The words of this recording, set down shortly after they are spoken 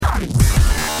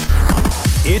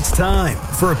It's time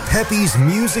for Peppy's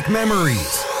Music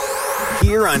Memories.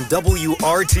 Here on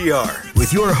WRTR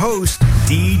with your host,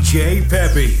 DJ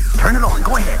Peppy. Turn it on,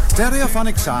 go ahead.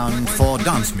 Stereophonic sound for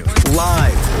dance music.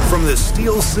 Live from the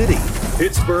Steel City,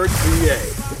 Pittsburgh, PA.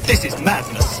 This is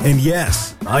madness. And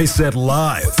yes, I said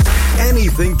live.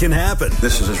 Anything can happen.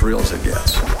 This is as real as it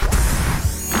gets.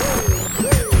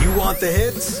 You want the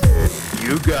hits?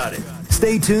 You got it.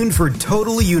 Stay tuned for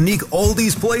totally unique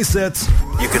oldies playsets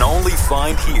you can only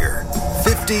find here.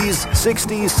 50s,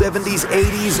 60s, 70s,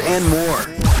 80s, and more.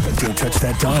 Don't touch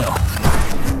that dial.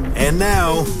 And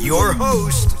now, your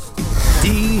host,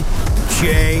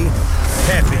 DJ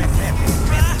Peppy.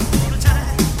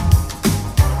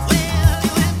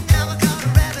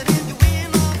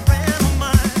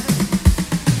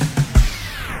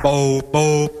 Bo,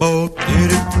 bo, bo,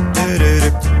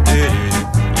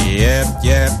 yep,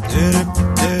 yep,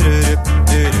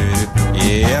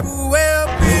 yep. Well,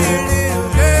 pretty little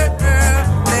girl,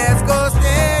 let's go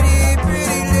steady,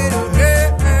 pretty little girl,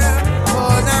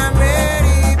 'cause I'm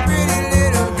ready, pretty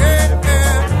little girl,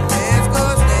 let's go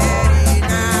steady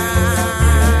now.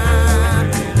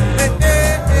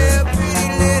 Pretty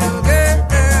little girl,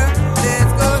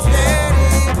 let's go steady,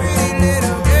 pretty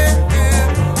little girl,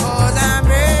 'cause I'm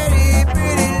ready,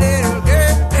 pretty little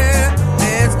girl,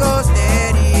 let's go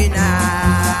steady now.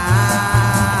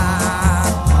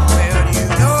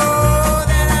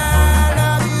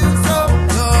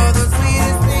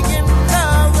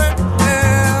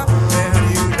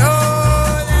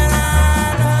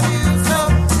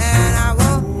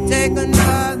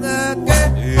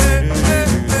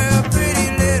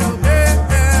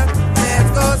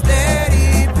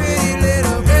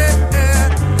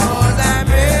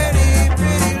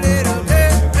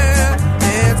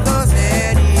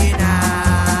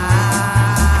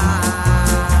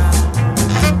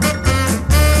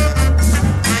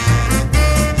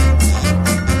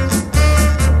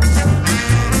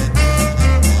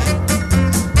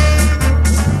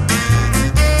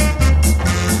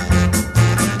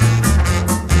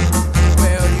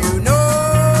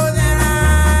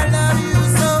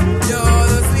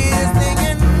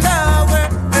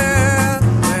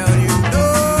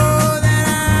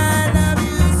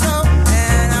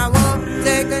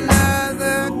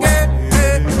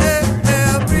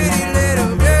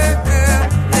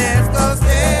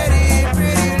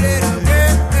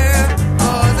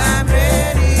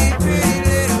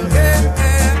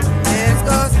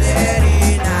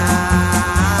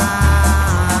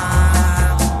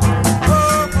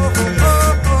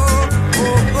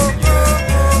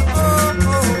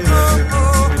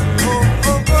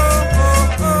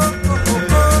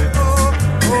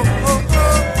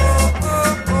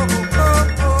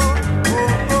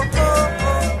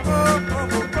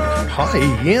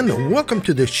 And welcome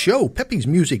to the show, Peppy's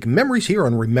Music Memories here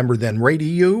on Remember Then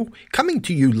Radio, coming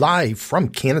to you live from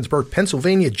Canonsburg,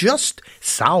 Pennsylvania, just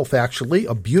south, actually,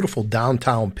 of beautiful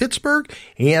downtown Pittsburgh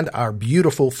and our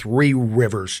beautiful Three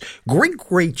Rivers.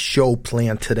 Great show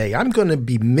planned today. I'm going to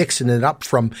be mixing it up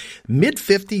from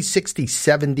mid-50s, 60s,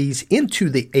 70s into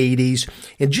the 80s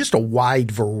in just a wide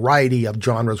variety of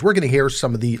genres. We're going to hear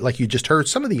some of the, like you just heard,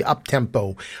 some of the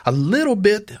up-tempo, a little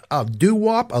bit of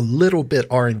doo-wop, a little bit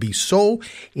R&B soul,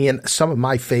 and some of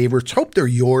my favorites. Hope they're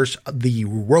yours, the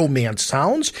romance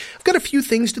sounds. I've got a few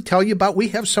things to tell you about. We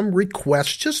have some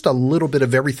requests, just a little bit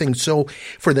of everything. So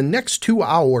for the next 2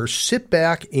 hours, sit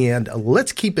back and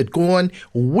let's keep it going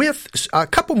with a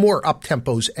couple more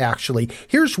up-tempos, actually.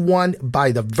 Here's one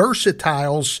by the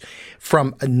Versatiles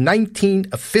from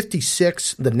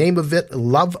 1956. The name of it,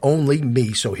 Love Only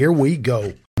Me. So here we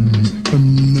go.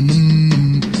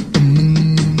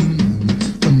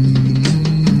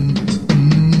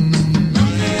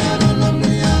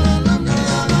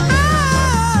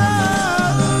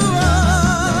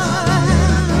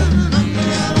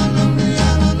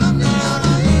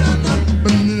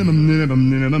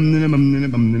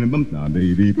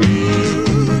 Baby.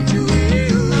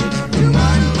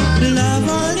 Love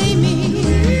only me,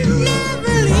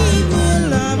 never leave me.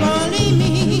 Love only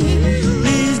me,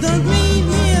 please don't leave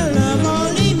me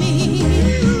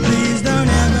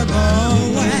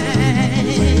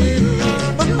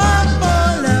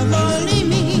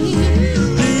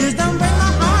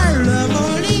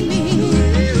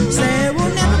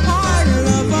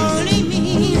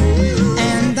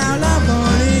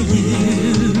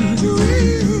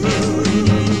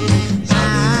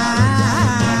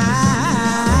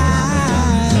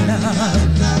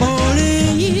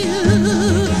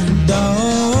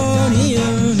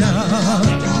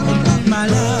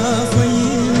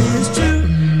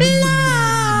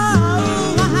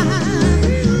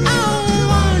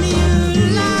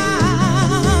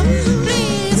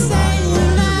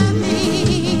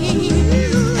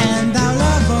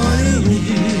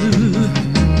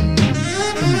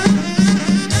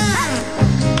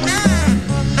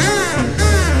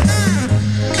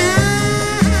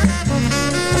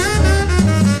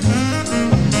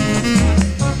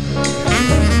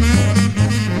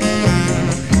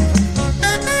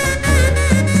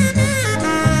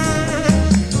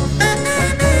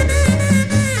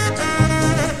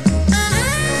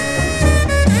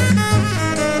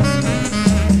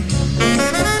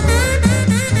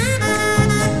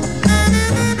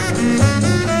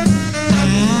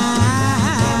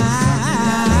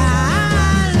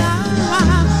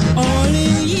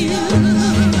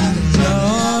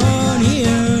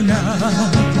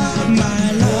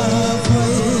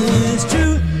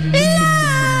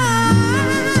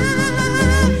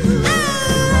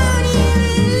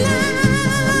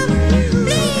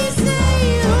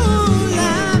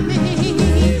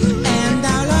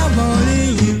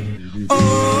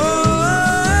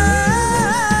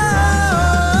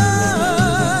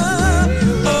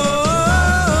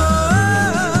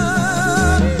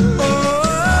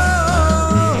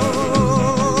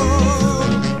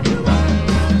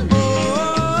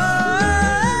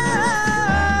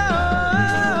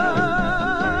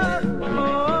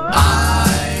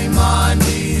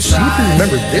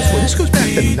this one. This goes back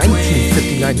to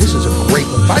 1959. This is a great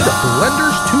one by the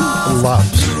Blenders, Two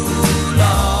Loves.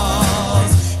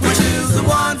 Which is the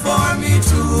one for me,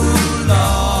 true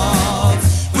love?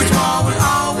 Which one will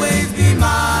always be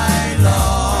my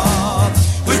love?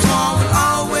 Which one will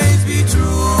always be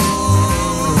true?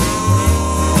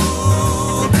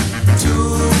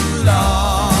 Two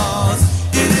loves.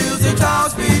 It is the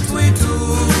toss between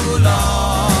two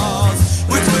loves.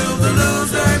 Which will the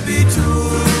loser be?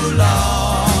 Two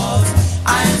loves.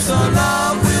 I am so in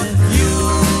love with you.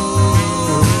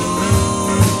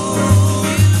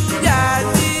 Got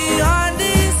me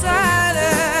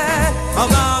undecided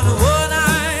about what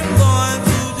I'm going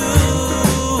to do.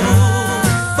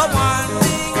 But one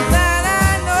thing that I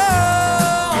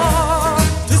know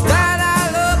is that I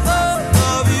love both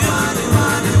of you.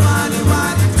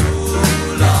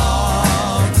 True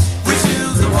love, which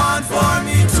is the one for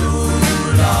me. True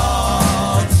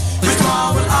love, which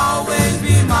one will always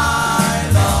be my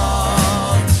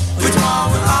love? Which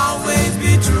one will always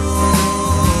be true?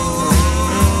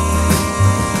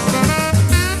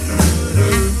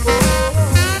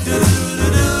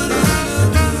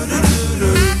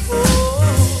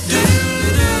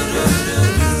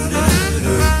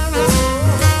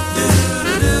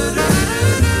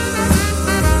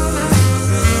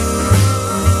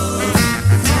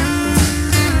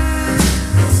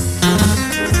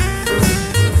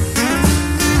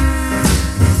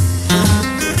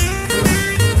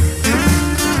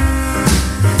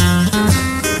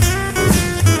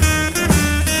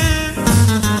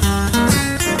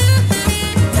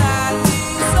 Got me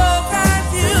so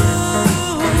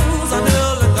confused, I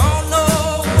really don't know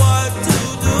what to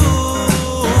do.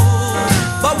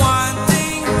 But one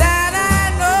thing that I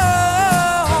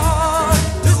know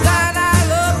is that I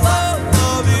love both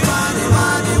of you.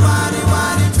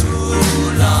 True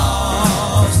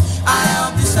loves. I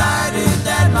have decided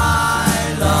that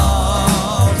my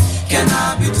love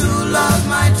cannot be two loves.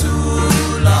 My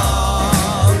true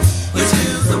love, which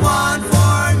is the one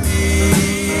for me.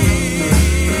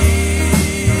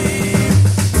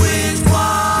 Which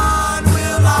one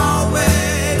will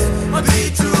always be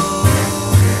true?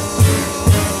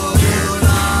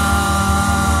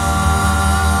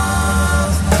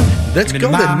 Let's go to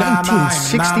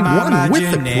 1961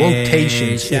 with the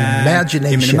quotations.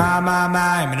 Imagination.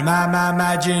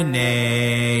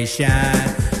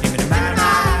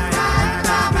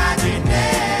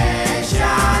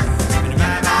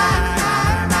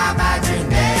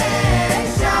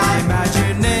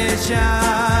 Imagination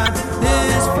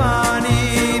is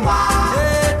funny.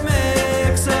 It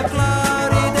makes a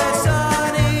cloudy day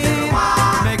sunny.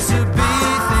 Makes a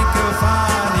bee think of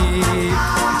honey.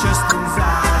 Just as I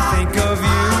think of you.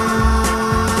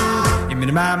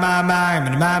 My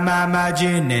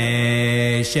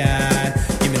imagination.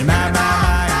 My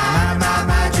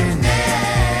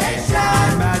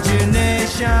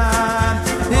imagination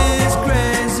is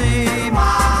crazy.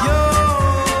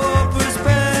 Your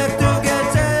perspective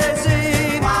gets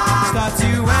hazy. Starts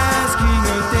you asking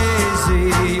a daisy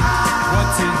what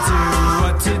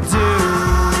to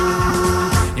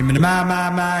do. My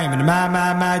imagination.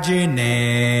 My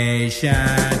imagination.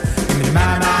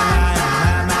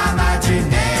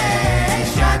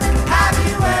 Have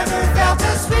you ever felt a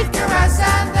sweet caress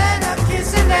and then a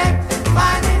kiss and then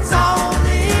find it's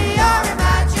only your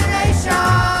imagination?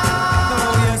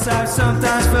 Oh yes, I've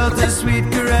sometimes felt a sweet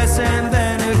caress and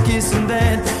then a kiss and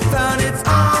then found it's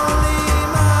only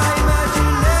my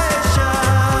imagination.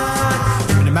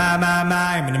 My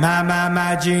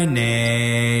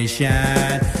imagination.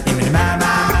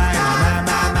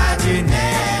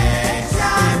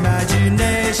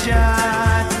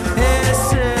 Imagination is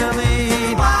silly.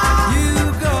 You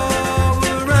go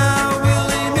around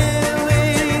willy-nilly.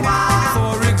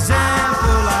 For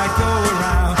example, I go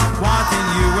around wanting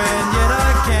you, and yet I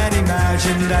can't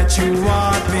imagine that you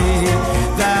want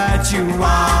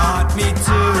me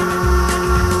to.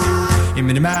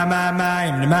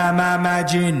 My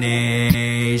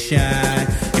imagination.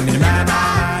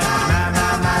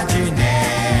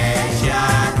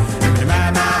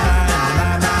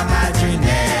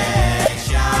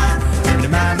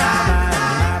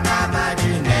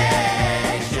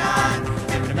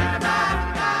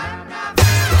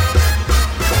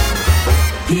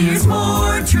 Here's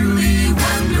more truly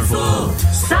wonderful,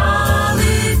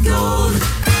 solid gold.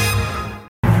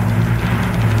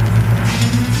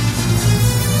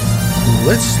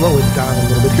 Let's slow it down a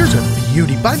little bit. Here's a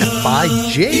beauty by the 5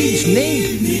 J's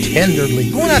named Tenderly.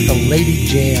 Going out to Lady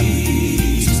Jam.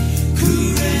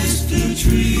 Caress the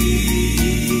tree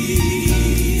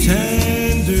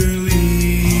tenderly.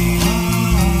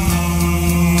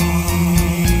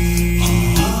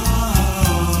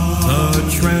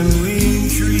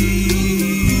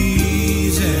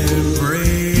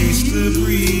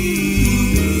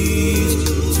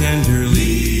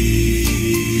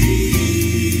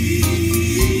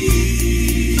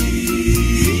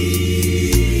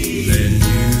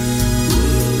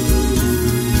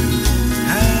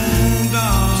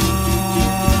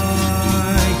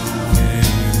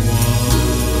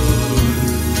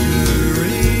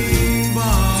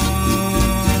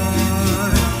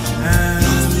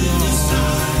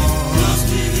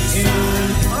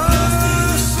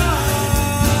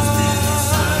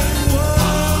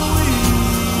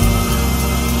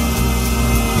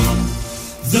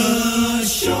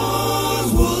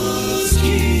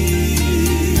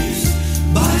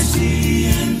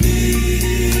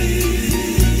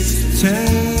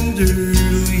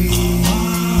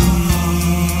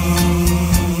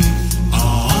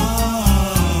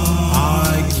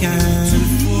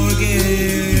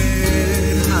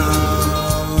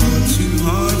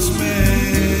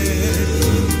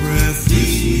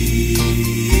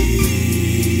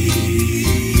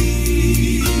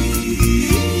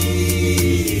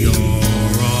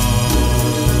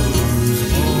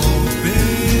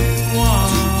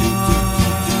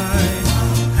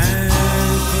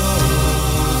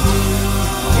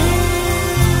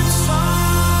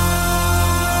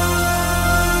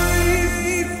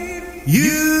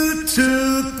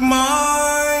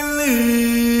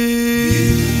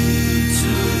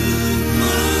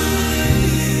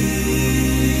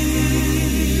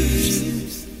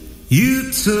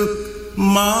 You took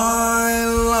my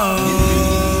love.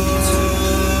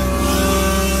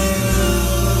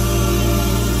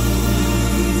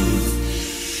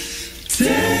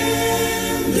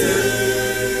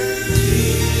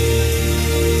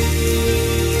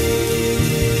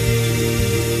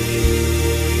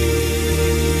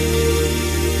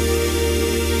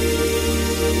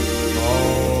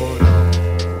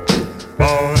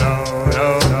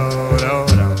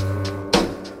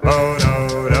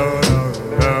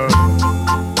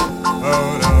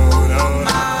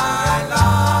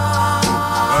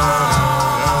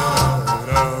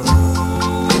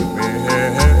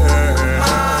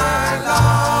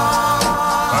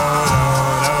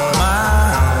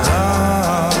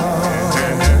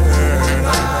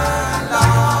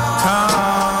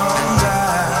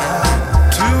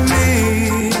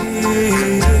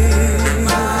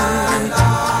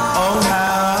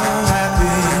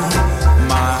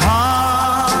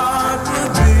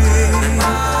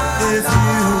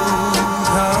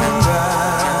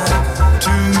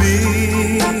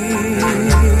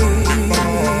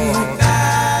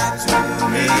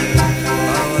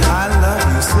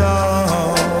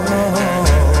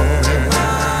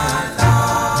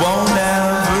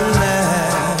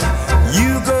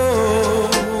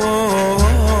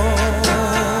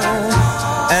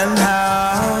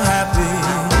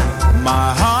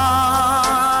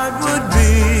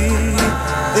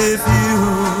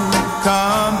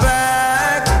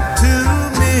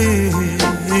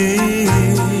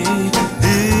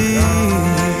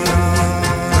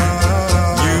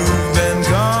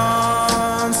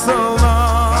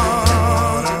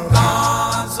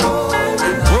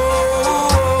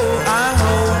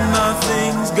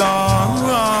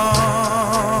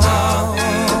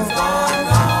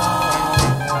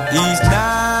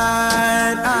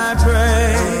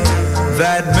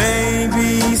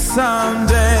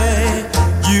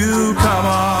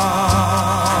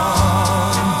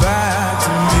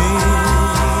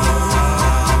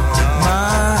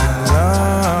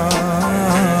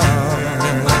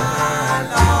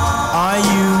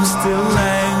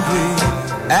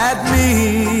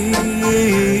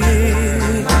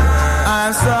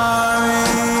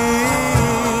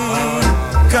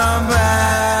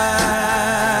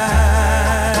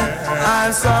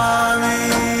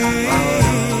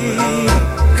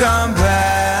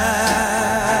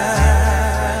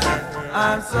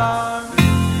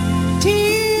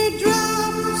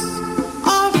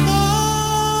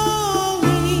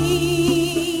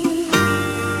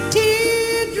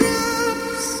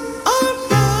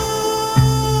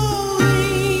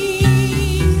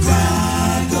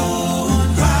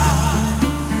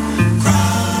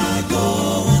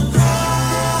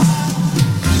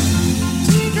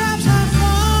 Teardrops are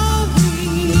falling.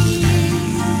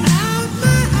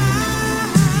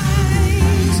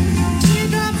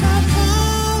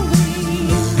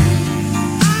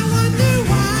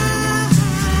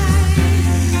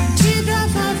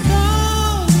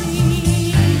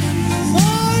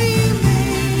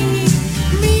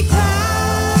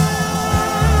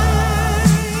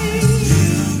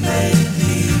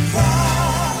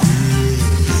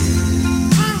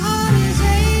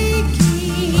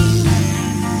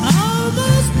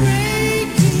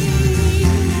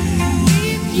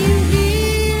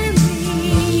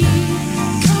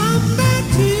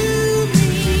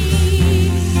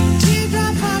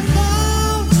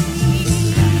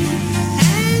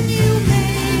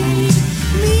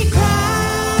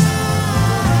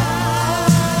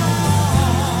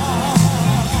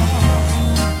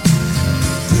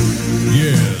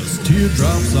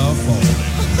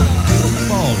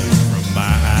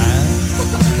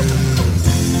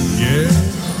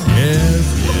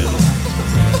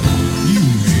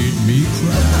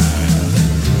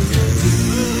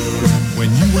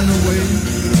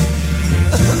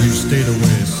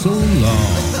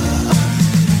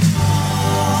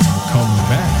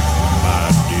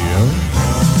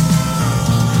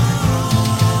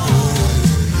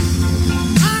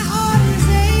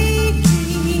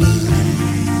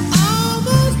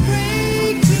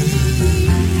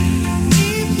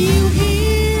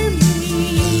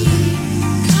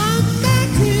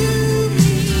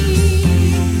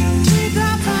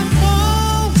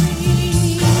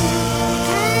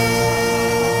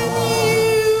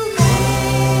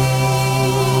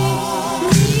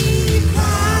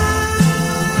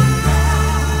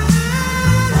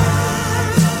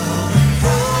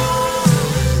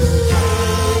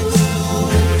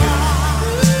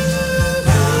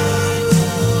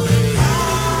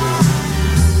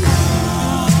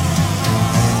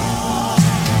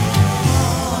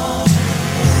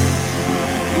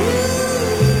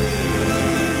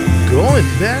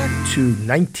 Going back to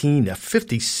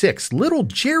 1956, Little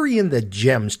Jerry and the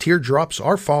Gems, Teardrops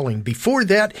Are Falling. Before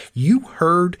that, you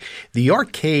heard the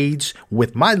Arcades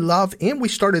with My Love, and we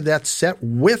started that set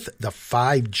with the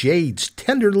Five Jades,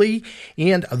 Tenderly,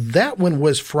 and that one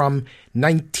was from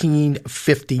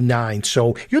 1959.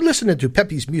 So you're listening to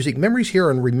Pepe's Music Memories here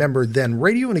on Remember Then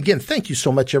Radio. And again, thank you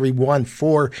so much, everyone,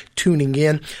 for tuning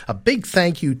in. A big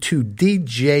thank you to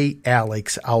DJ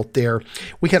Alex out there.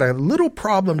 We had a little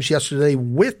problems yesterday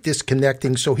with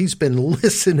disconnecting, so he's been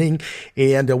listening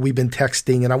and we've been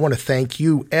texting. And I want to thank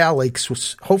you,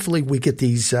 Alex. Hopefully we get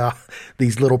these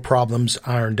little problems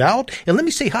ironed out. And let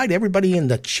me say hi to everybody in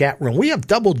the chat room. We have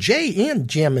Double J and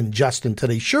Jim and Justin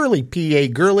today. Shirley P.A.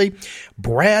 Gurley,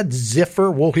 Brad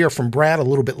Ziffer. We'll hear from Brad a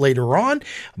little bit later on.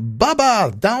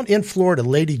 Bubba down in Florida.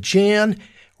 Lady Jan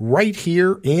right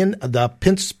here in the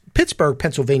Pittsburgh,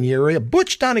 Pennsylvania area.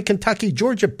 Butch down in Kentucky.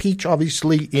 Georgia Peach,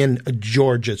 obviously, in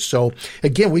Georgia. So,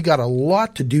 again, we got a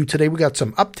lot to do today. We got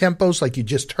some up-tempos like you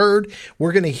just heard.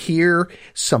 We're going to hear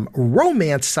some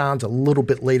romance sounds a little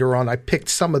bit later on. I picked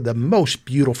some of the most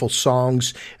beautiful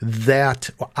songs that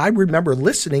I remember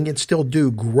listening and still do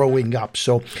growing up.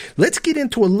 So, let's get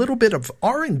into a little bit of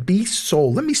R&B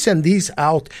soul. Let me send these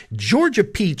out. Georgia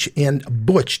Peach and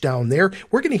Butch down there.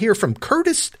 We're going to hear from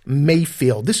Curtis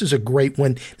Mayfield. This is a great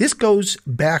one. This goes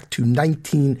back to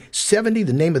 1970.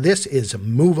 The name of this is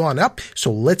Move On Up.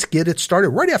 So let's get it started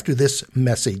right after this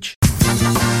message.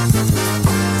 WRTR,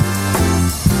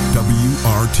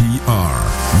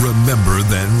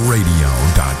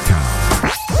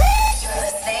 RememberThenRadio.com. You're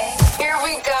listening. Here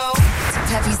we go. To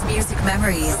Pepe's Music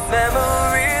Memories.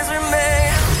 Memories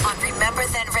remain. On Remember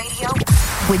Then Radio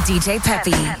with DJ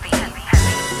Pepe.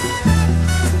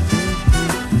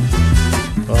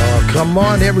 Oh, come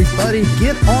on, everybody.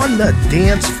 Get on the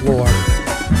dance floor.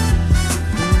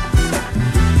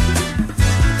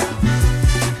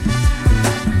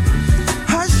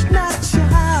 Hush now,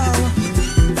 child,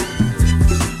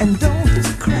 and don't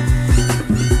cry.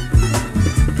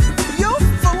 Your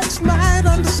folks might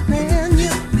understand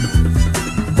you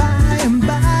by and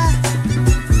by.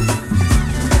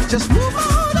 Just move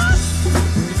on up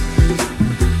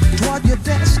toward your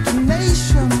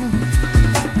destination.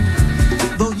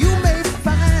 Though you may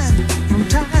find from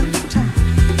time to time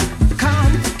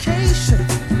complication.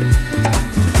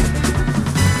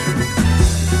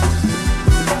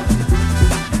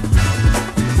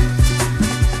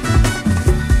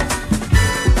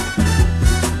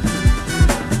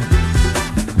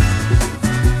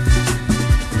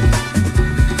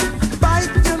 Bite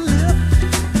your lip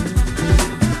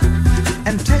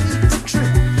and take the trip.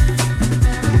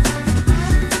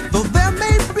 Though there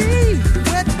may be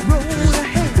wet road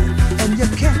ahead and you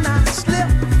cannot slip,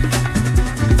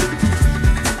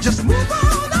 just move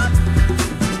on up.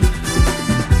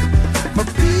 For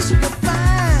peace you'll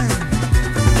find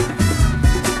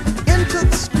into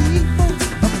the steeple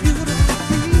of beautiful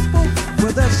people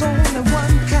where there's only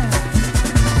one kind.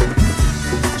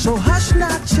 So hush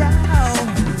now, child,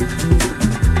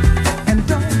 and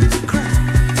don't cry.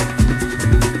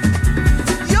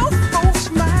 Your folks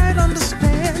might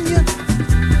understand you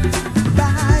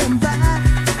by and by.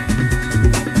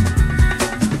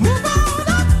 Move on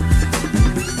up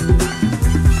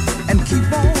and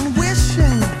keep on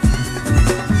wishing.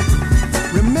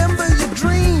 Remember your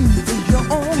dream is your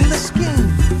only scheme,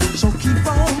 so keep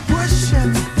on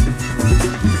pushing.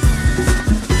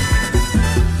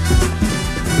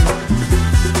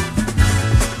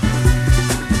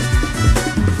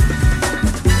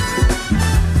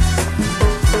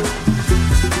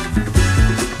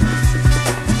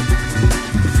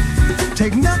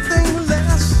 Take nothing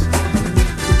less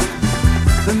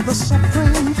than the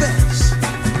supreme best.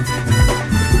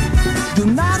 Do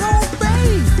not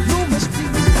obey rumors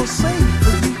people say,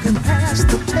 but you can pass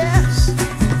the test.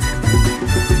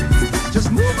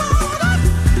 Just move on up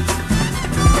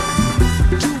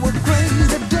to a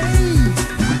greater day.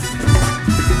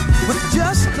 With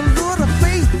just a little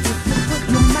faith, if you put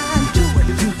your mind to it,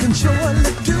 you can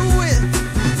surely do it.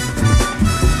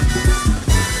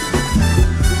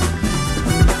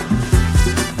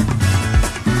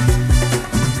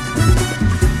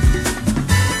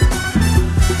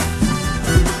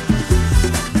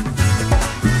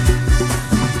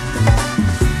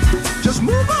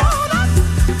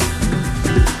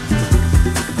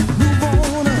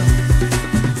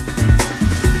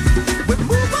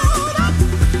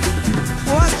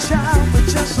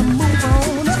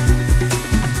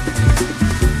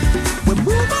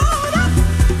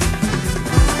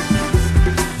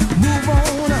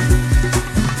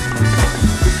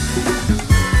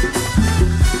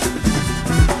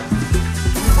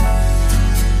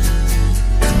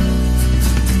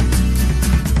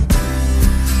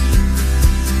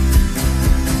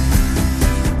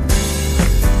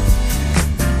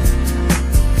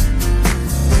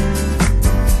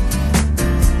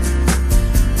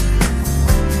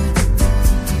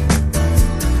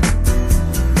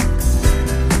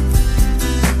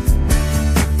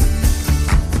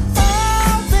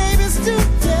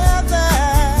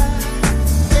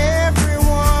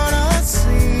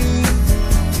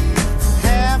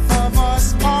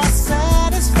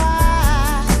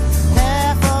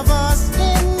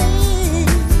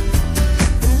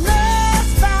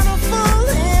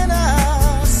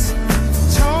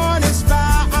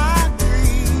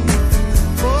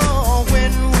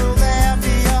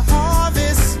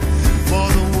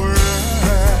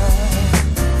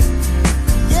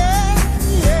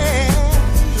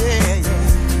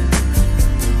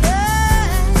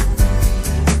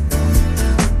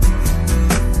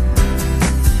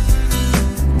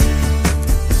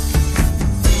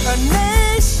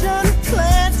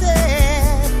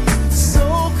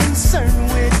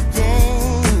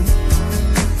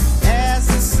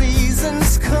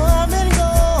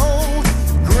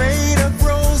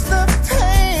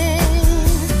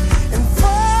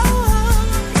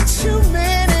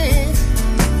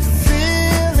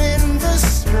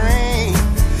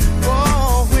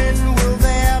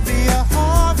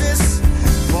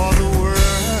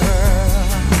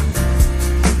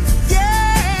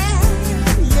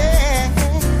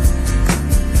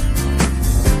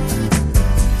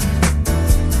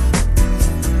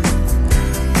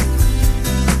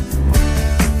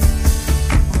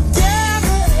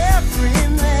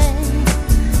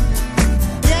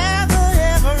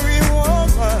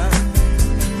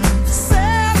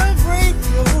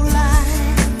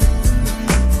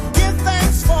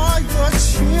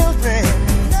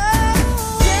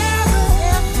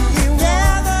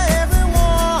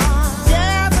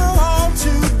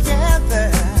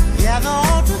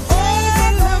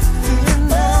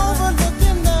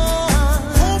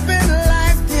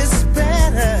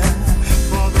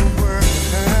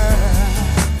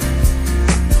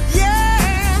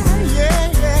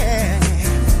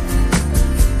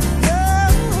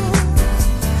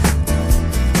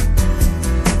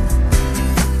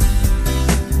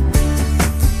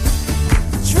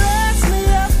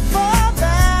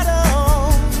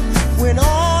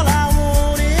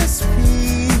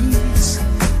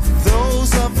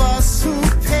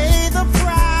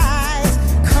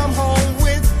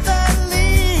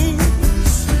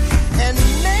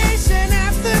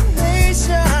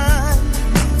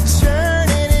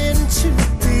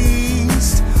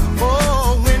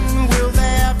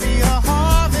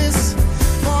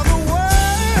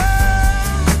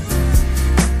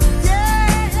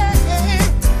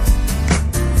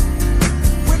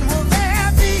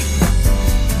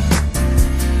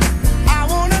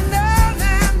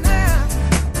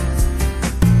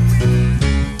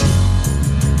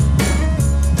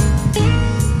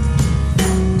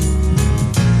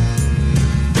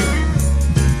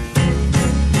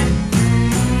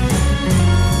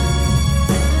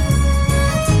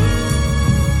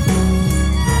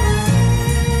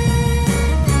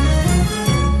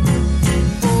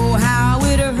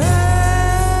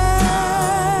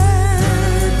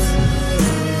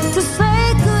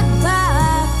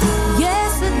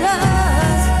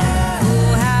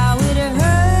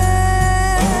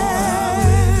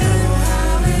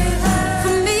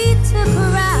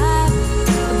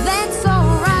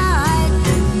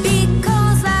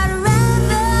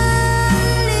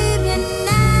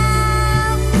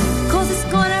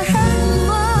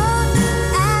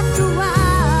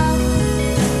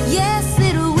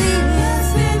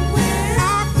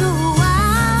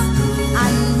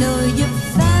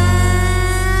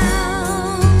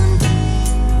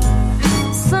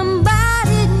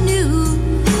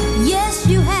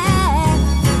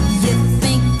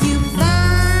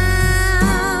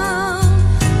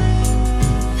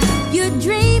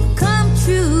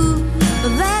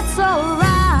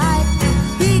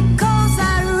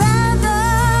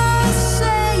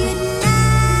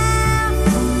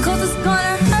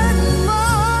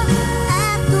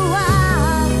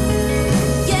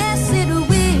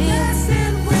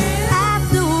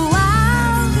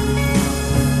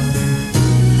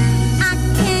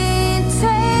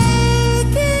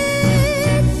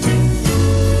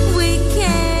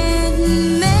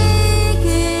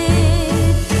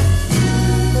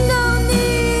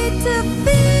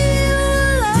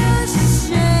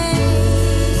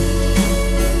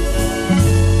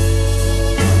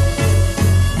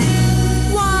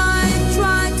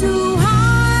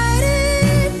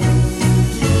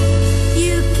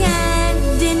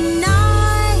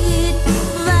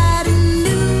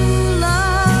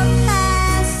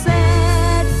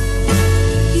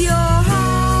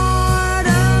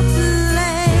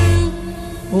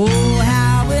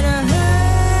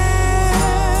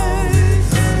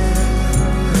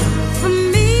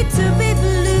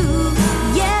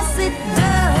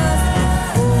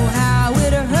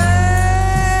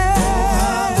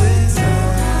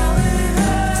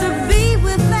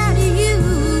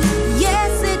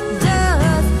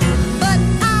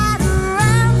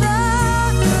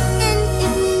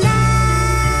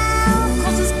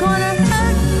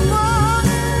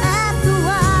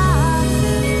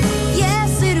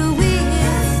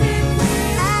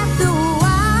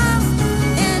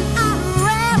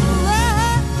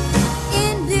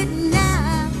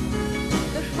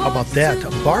 that,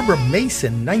 Barbara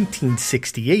Mason,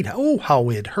 1968. Oh, how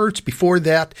it hurts. Before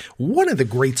that, one of the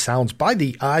great sounds by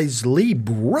the Isley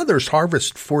Brothers,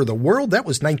 Harvest for the World. That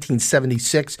was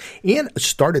 1976, and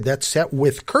started that set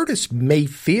with Curtis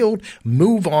Mayfield,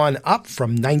 Move On Up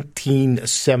from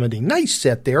 1970. Nice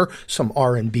set there, some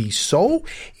R&B soul.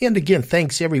 And again,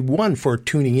 thanks everyone for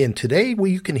tuning in today,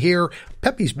 where you can hear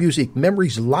Peppy's Music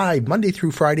Memories live Monday through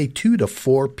Friday, 2 to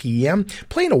 4 p.m.,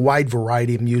 playing a wide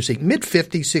variety of music,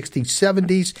 mid-50s, 60s,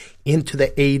 70s, into the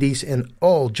 80s, and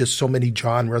just so many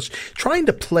genres. Trying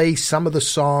to play some of the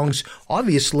songs,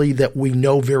 obviously, that we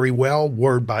know very well,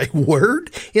 word by word,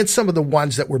 and some of the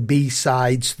ones that were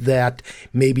B-sides that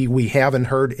maybe we haven't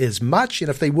heard as much,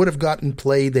 and if they would have gotten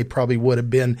played, they probably would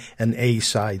have been an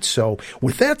A-side. So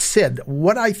with that said,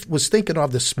 what I was thinking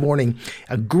of this morning,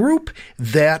 a group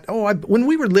that, when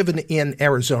we were living in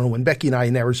Arizona, when Becky and I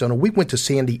in Arizona, we went to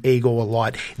San Diego a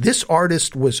lot. This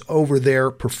artist was over there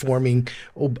performing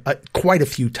quite a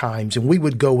few times, and we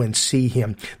would go and see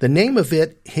him. The name of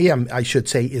him, I should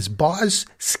say, is Boz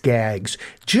Scaggs.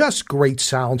 Just great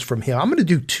sounds from him. I'm going to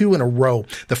do two in a row.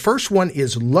 The first one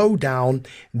is Low Down,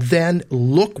 then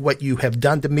Look What You Have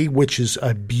Done to Me, which is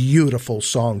a beautiful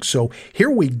song. So here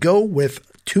we go with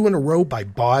two in a row by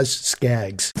Boz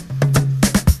Scaggs.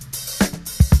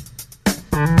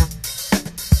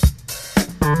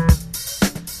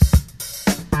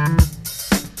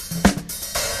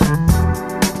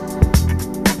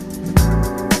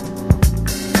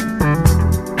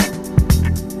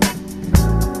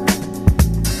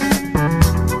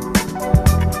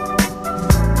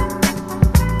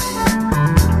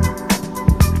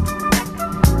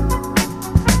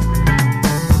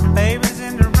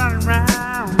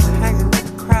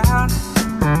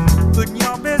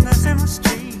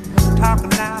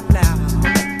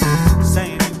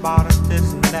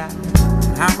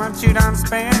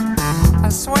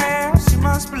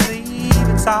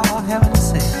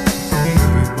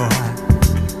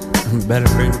 Better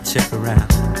bring the chick around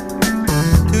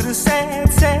to the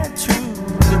sad, sad truth,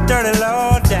 the dirty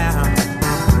low down.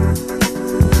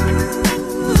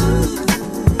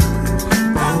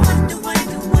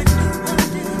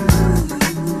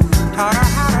 Taught her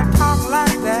how to talk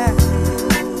like that.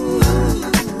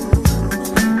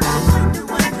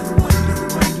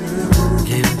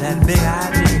 Gave her that big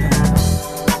idea.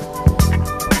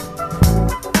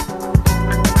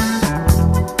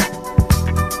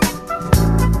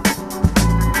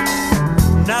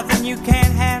 Nothing you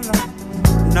can't handle,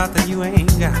 nothing you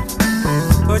ain't got.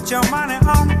 Put your money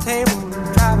on the table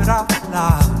and drive it off the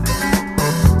lot.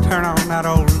 Turn on that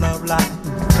old love light,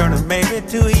 turn a maybe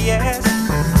to a yes.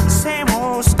 Same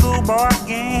old schoolboy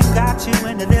game got you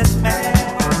into this mess.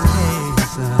 Hey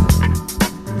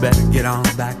son, better get on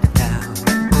back to town.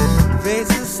 Face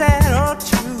the sad old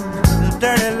truth, the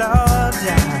dirty law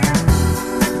down.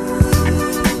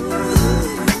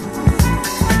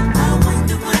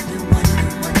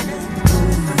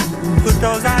 Put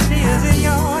those ideas in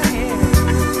your head.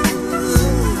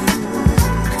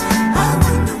 I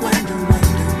wonder.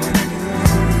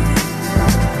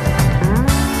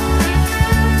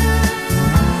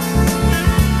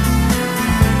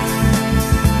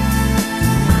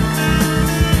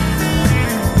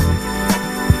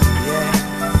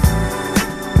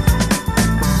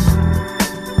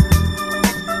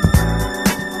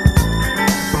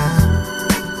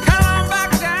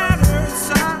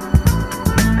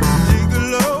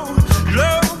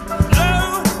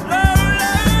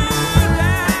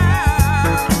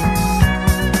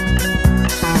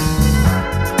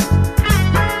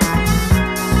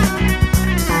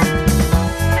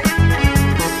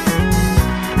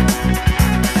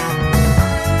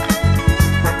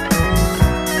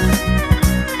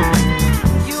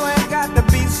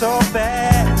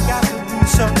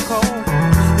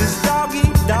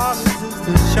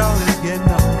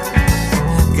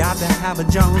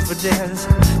 Jones for this,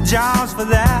 Jones for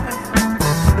that.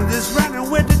 This running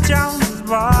with the Joneses,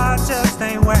 boy, just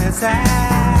ain't where it's at.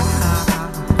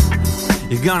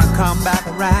 You're gonna come back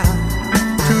around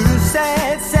to the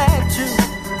sad, sad truth,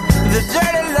 the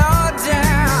dirty low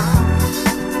down.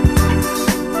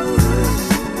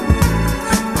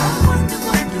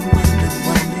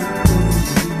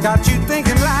 Got you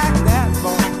thinking like that,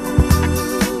 boy.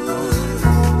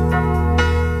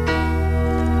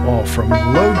 From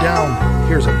Low Down,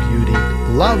 here's a beauty.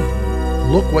 Love,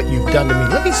 Look What You've Done to Me.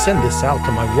 Let me send this out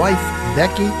to my wife,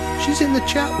 Becky. She's in the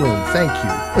chat room. Thank you,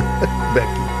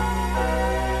 Becky.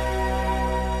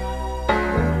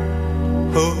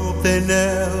 Hope they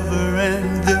never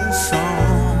end this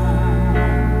song.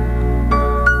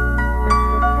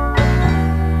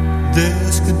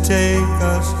 This could take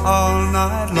us all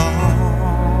night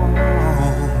long.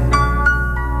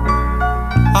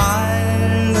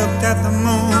 I looked at the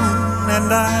moon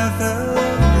and I felt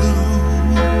blue.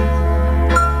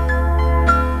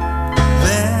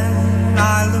 Then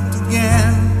I looked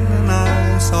again and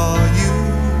I saw you.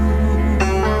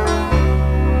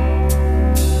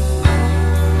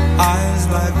 Eyes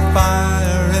like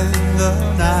fire in the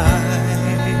night,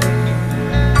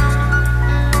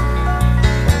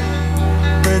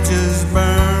 bridges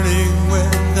burning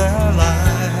with their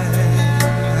light.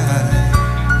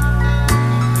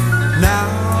 Now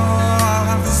I'll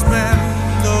have to spend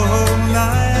the whole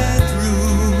night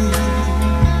through.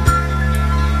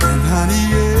 And honey,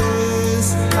 yes,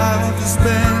 I'll have to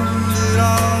spend it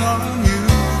all on you.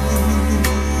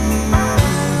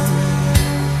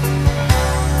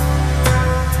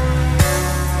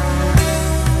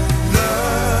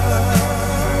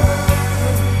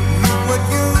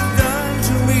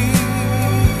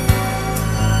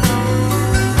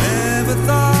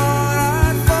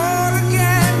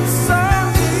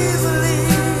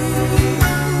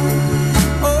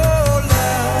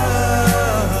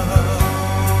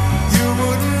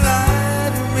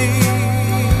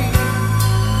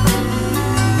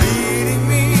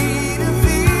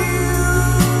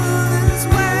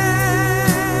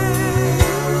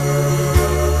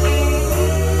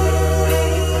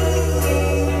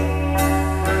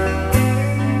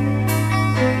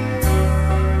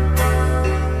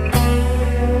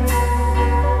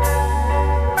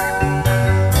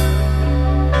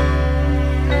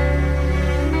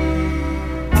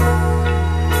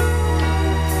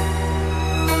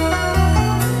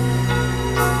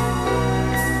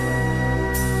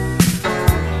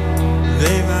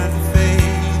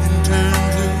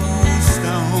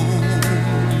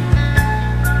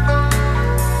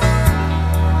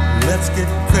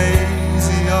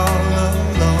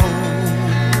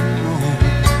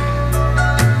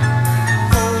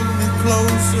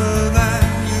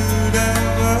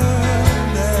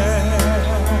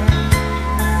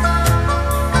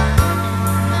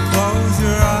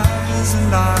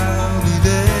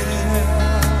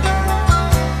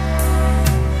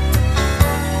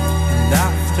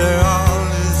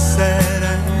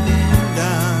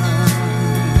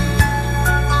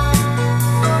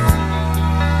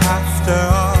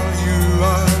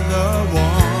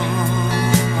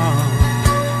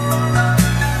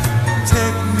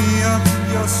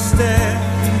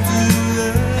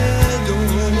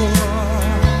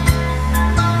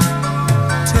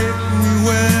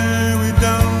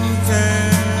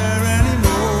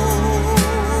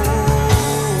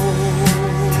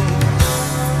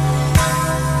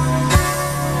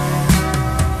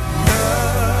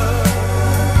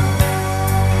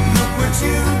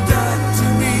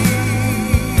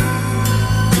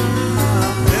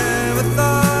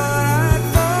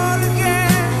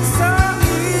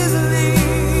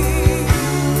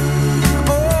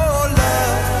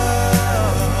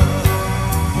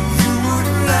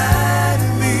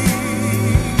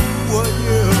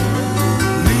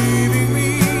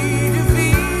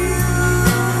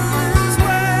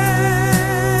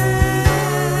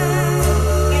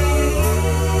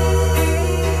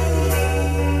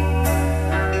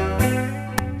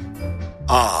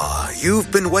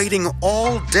 You've been waiting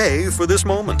all day for this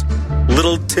moment.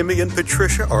 Little Timmy and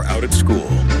Patricia are out at school.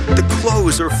 The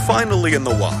clothes are finally in the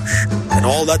wash. And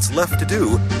all that's left to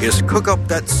do is cook up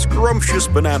that scrumptious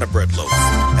banana bread loaf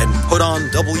and put on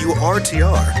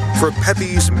WRTR for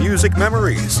Peppy's Music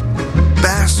Memories.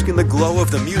 Bask in the glow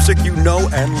of the music you know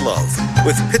and love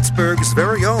with Pittsburgh's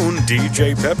very own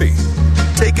DJ Peppy.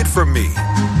 Take it from me.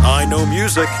 I know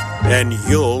music, and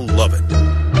you'll love it.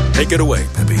 Take it away,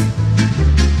 Peppy.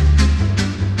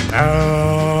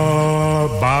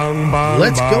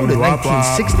 Let's go to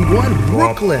 1961,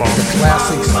 Brooklyn. The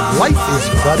classics, Life is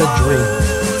But a Dream.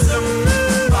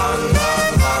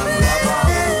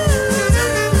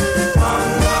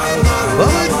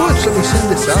 Bud Butch, let me send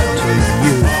this out to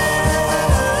you.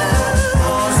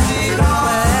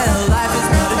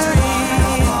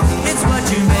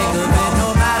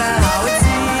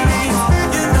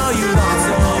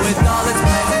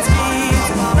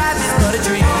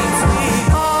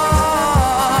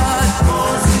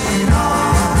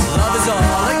 Love is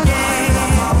all a game.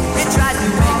 It tries to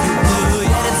make you blue,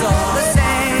 yet it's all the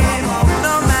same.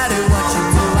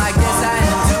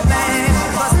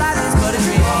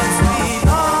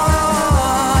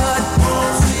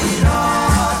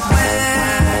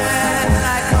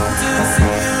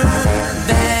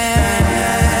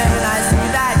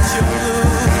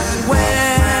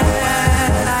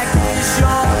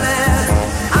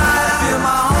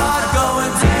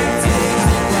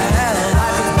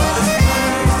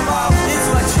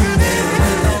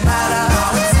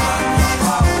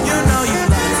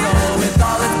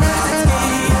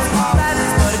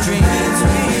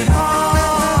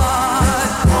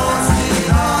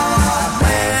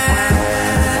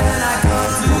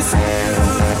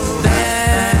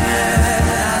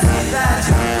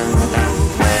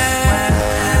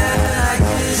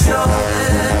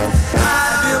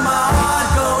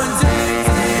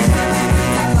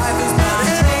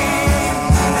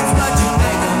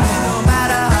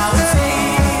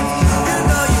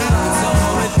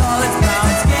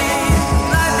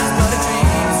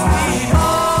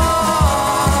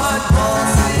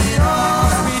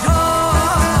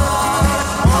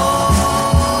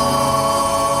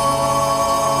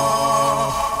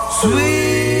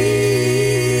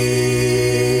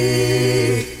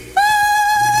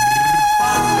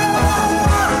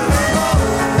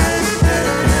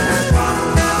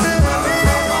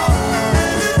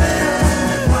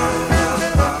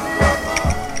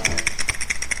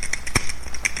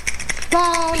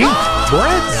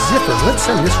 Brad Zipper. Let's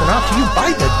send this one out to you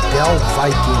by the Dell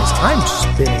Vikings. I'm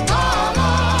spinning.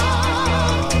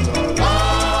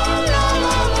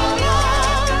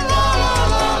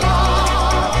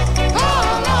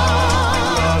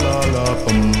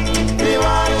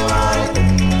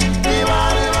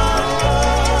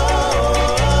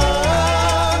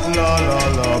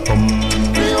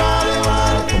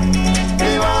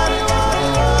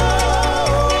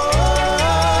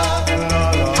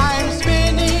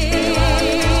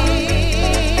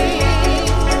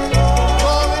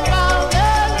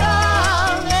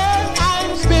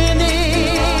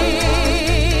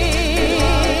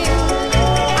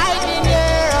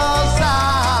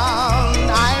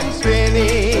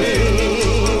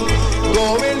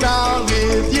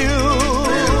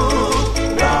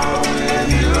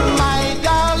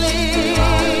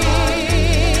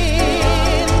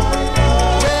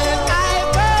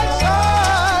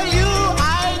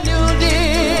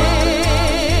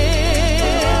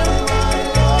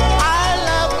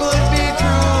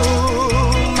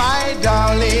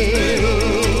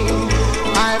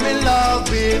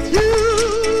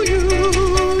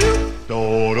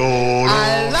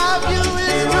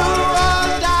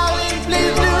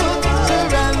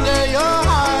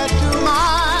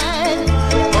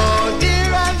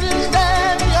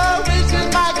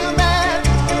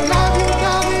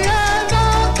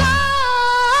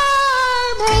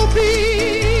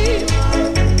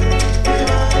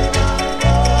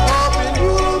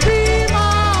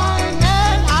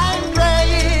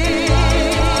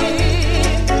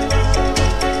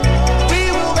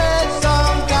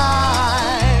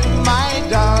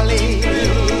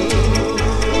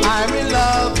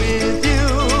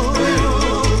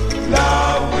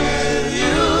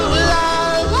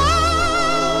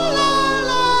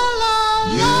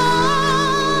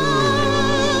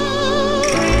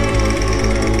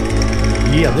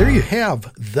 There you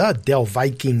have the Dell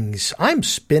Vikings. I'm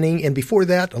spinning, and before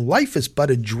that, Life is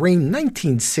But a Dream,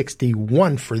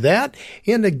 1961 for that.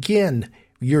 And again,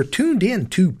 you're tuned in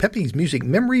to Pepe's Music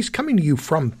Memories, coming to you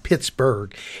from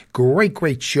Pittsburgh.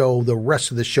 Great show. The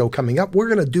rest of the show coming up. We're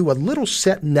going to do a little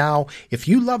set now. If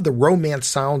you love the romance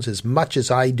sounds as much as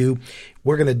I do,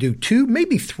 we're going to do 2,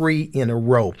 maybe 3 in a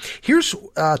row. Here's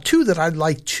 2 that I'd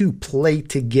like to play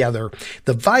together.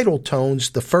 The Vital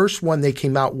Tones, the first one they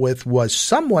came out with was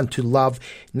Someone to Love,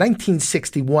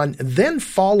 1961, then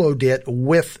followed it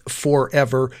with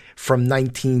Forever from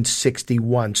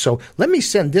 1961. So let me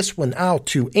send this one out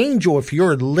to Angel if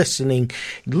you're listening,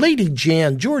 Lady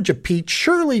Jan, Georgia Peach,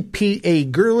 Shirley P.A.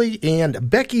 Gurley, and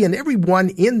Becky, and everyone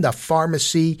in the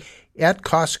pharmacy at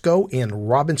Costco in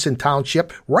Robinson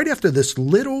Township right after this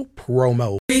little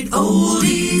promo. Great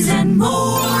oldies and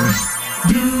more.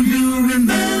 Do you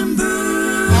remember?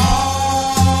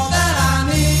 All that I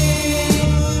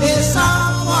need is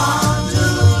someone to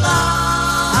love.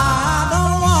 I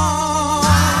don't want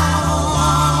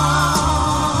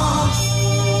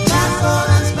castle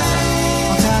and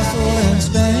Spain. Castle and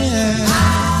Spain. I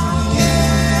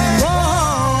can't.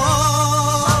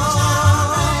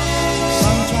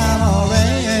 Sunshine or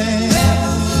rain.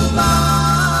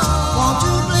 Want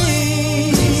to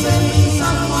please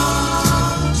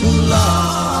someone to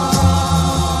love.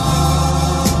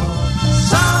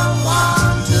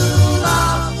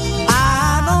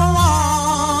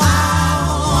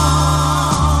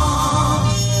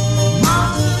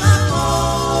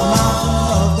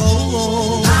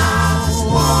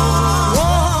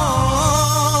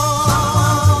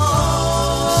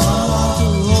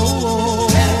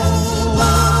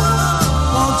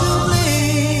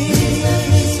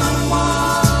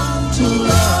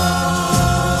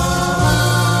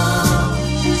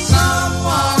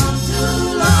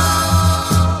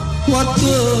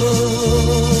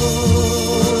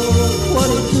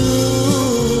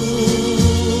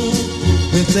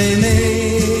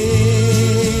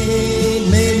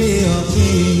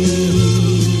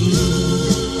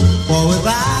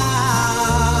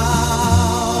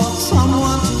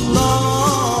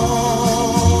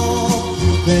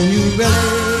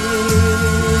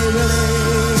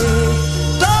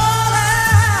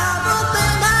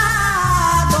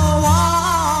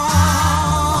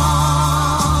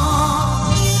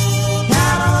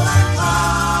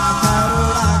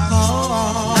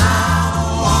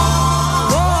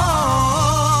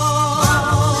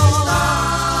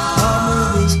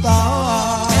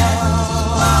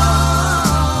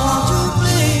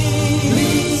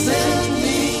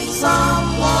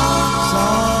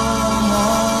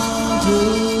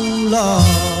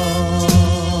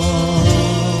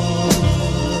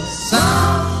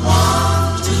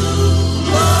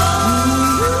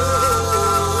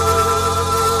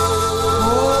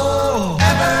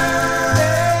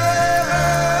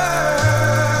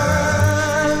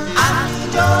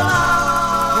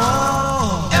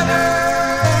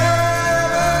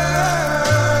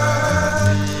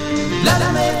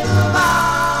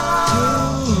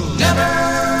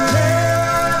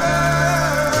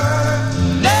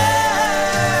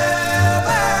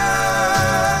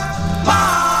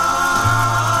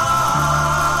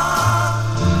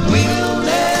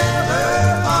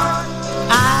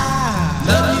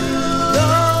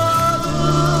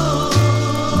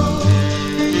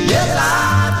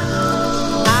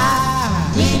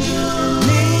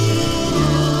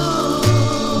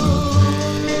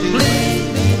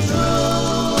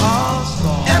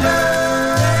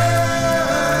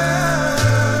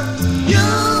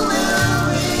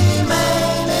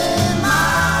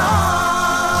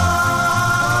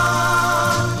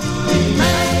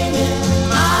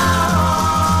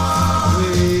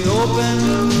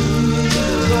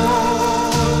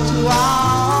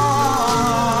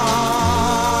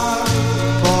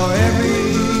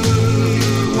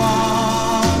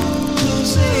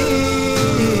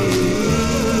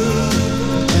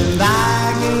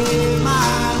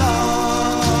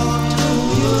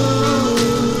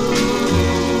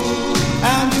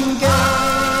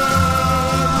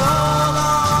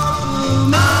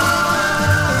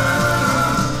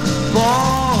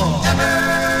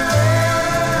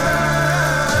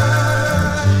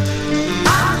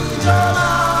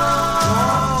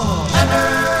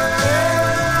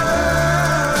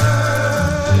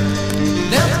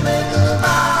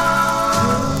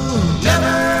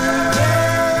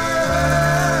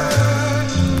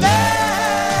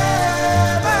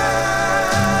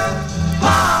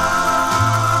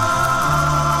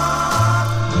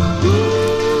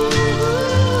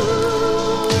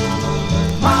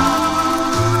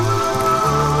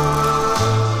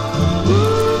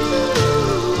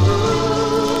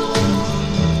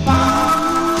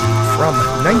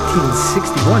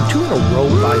 1961, 2 in a row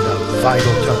by the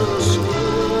Vital Tones.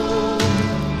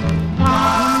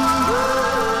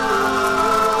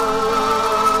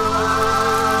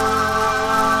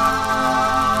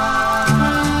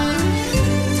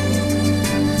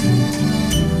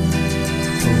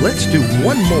 Let's do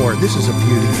one more. This is a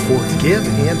beauty. Forgive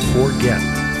and Forget.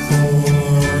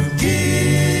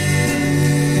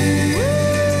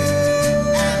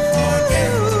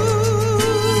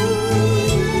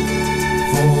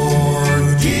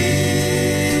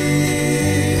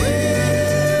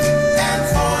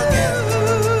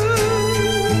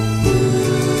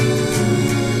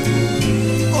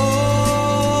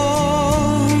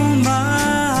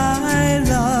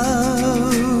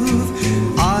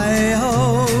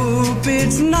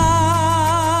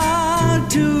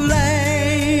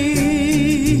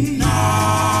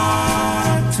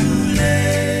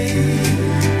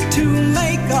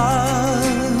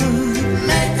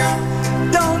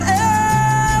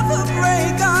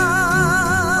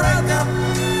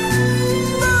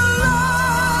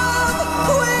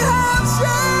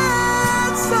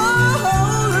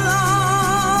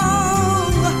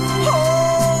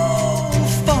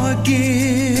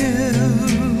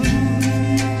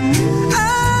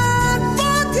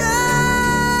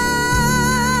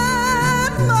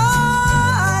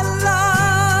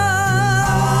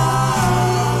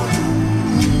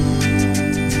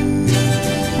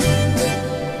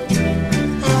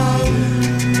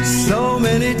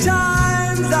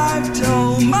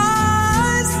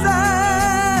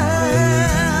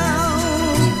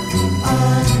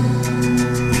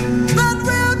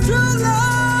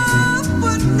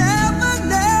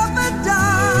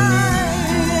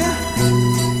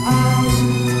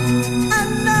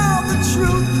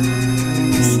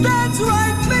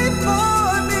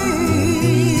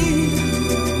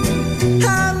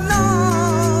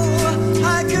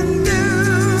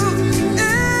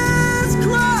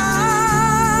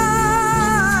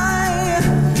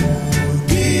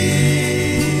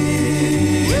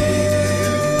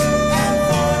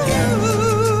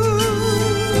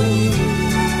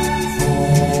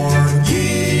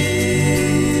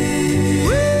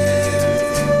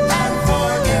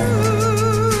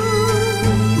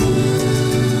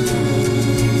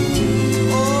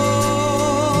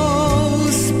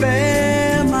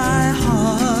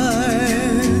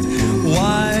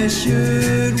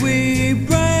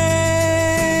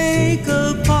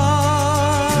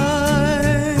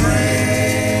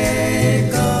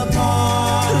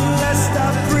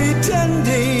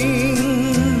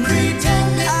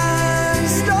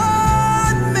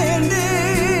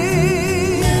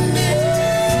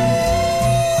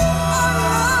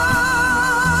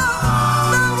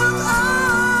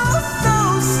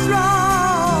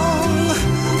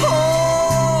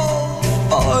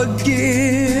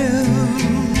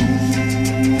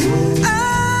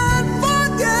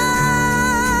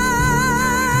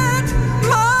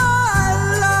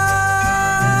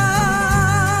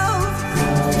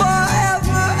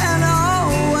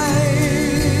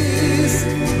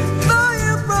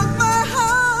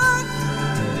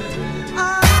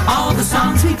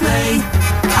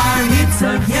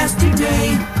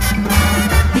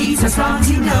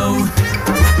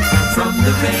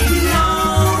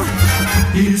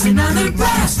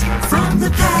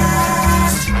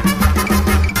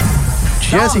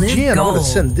 Jazzy Jan, I want to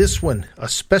send this one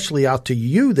especially out to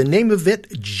you. The name of it,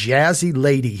 Jazzy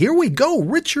Lady. Here we go,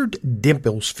 Richard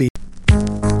Dimplefield.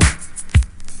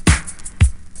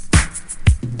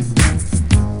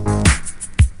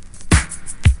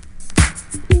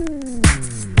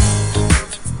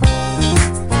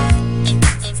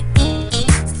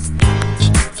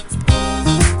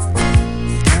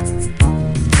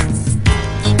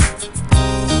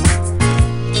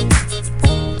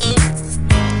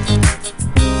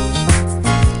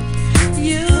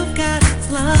 You've got a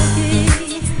lucky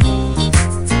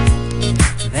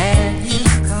that you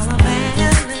call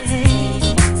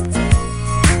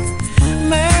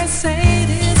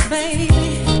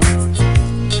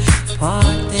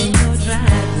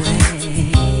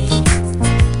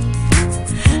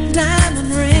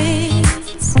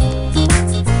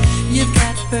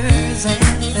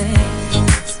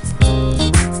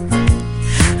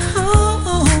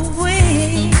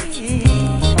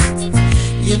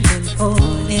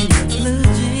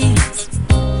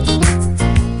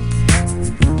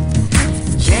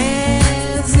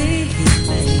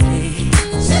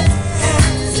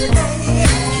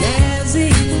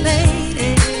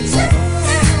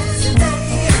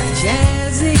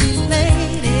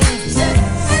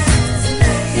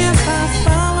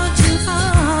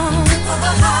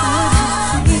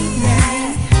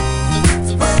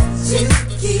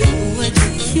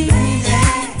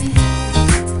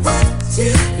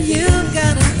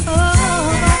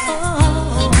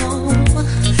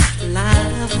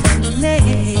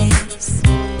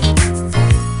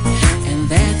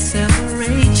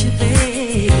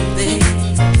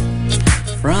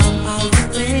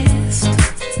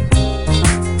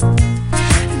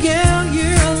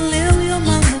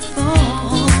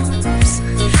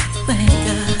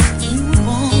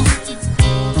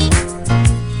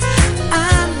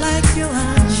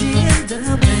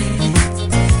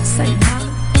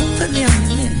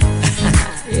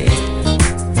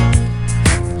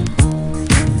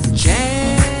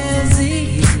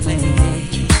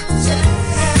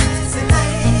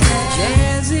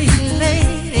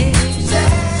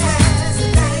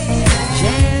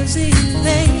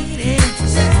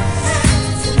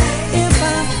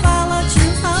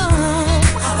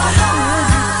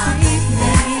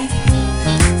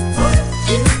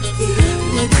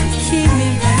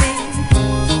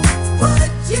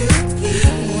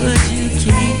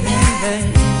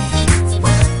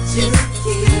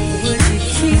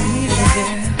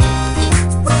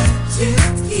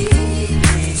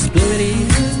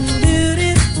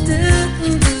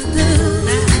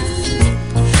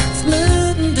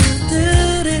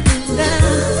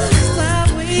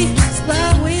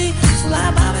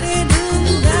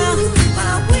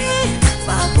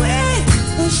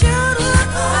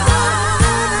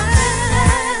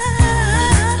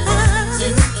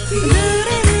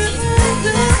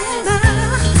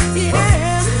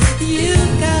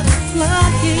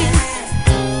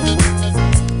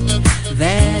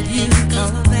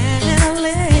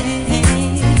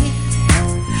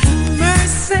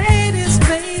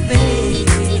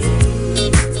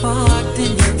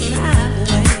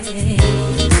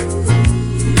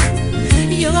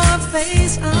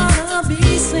I'll be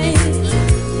seen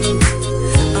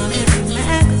on every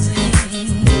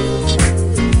magazine.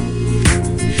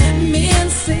 Men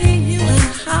see you in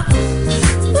house,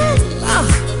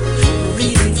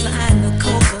 redesign the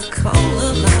Coca-Cola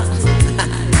line.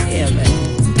 Yeah, man.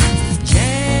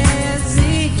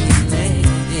 Jazzy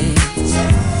ladies,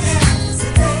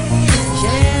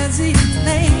 jazzy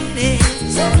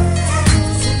ladies,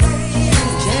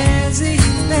 jazzy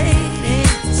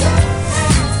ladies.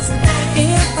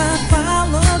 If I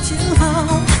followed you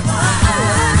home, would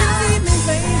you keep me,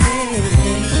 baby?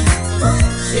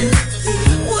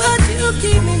 Would you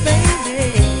keep me,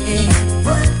 baby?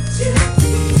 Would you?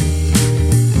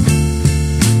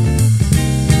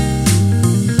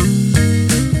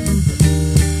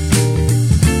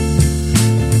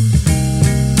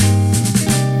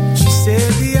 She said,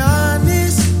 be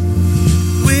honest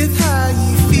with how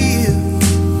you feel.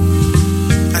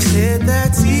 I said,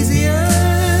 that's easier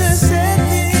said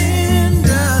than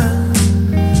done.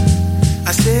 I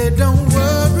said, don't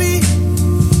worry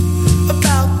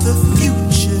about the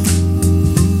future.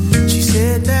 She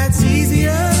said, that's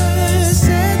easier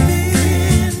said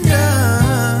than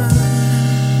done.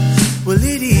 Well,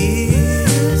 it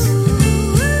is.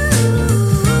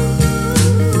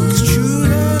 'Cause true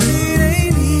love, it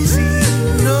ain't easy,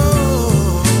 no.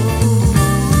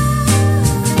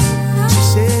 She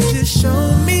said, just show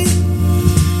me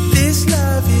this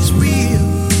love is real.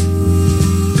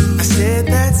 I said,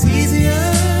 that's easier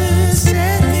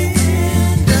said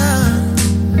than done.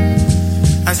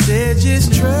 I said, just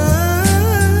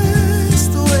trust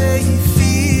the way you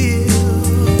feel.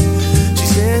 She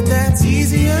said, that's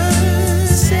easier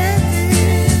said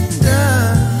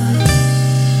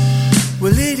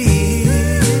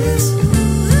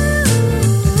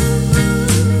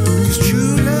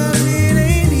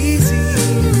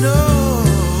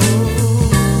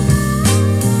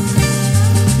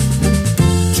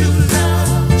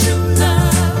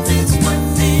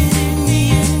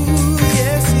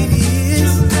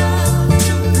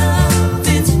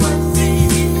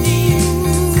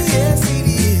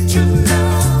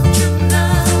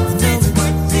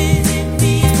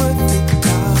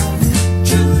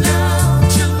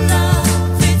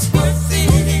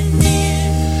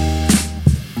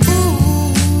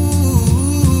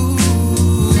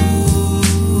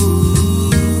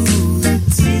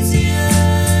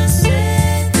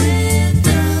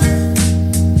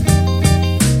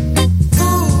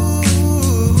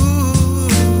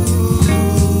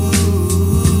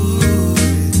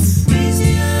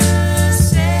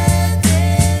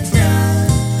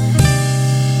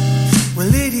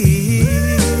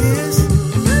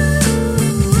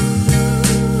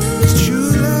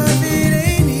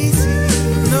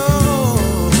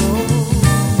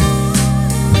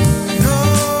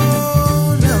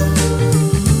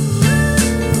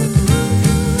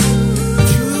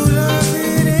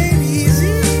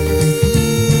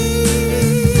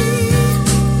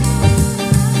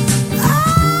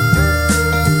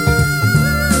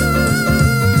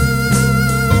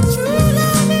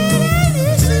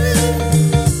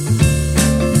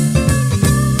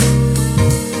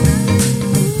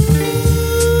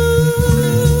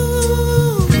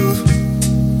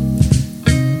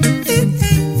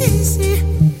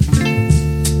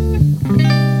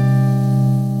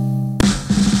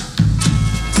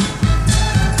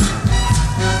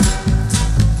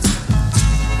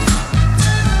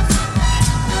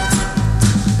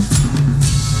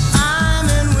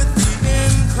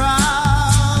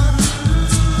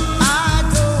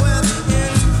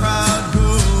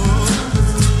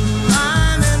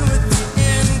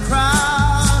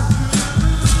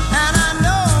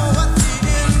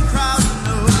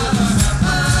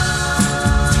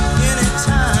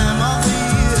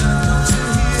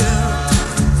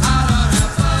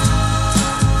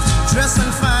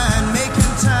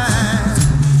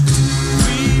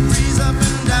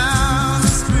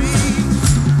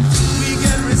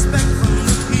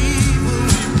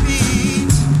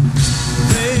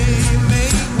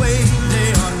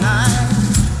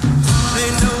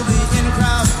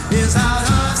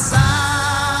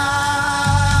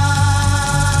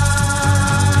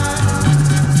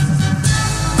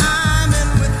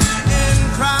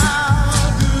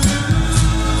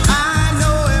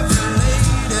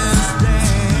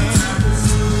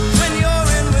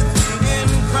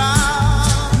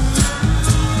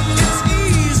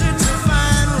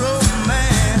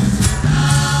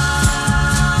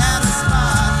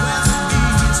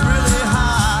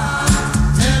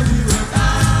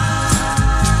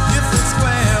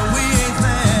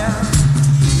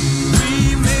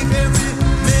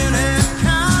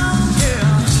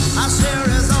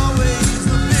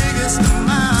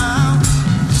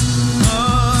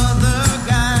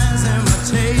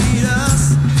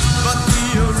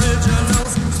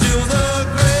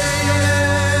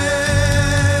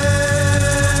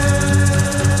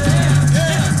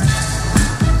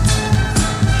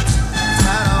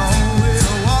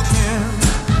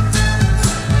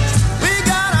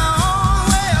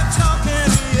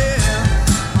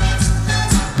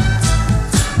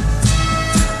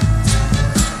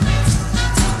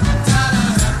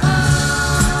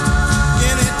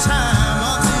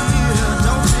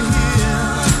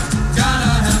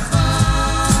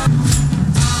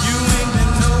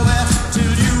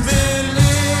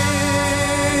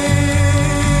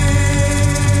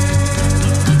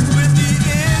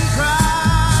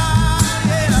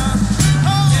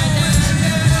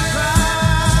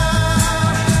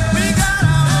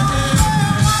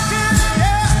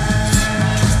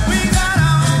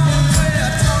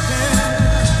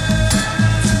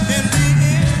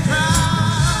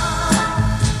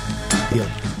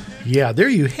Yeah, there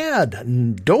you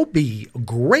had Dobie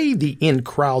Gray, the In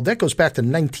Crowd. That goes back to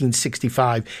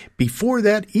 1965. Before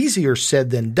that, Easier Said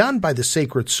Than Done by the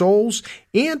Sacred Souls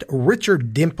and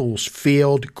Richard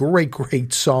Dimples-Field.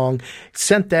 Great song.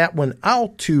 Sent that one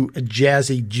out to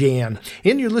Jazzy Jan.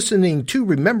 And you're listening to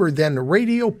Remember Then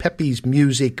Radio, Pepe's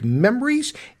Music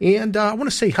Memories. And I want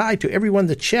to say hi to everyone in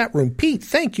the chat room. Pete,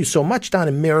 thank you so much down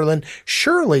in Maryland.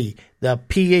 Shirley, the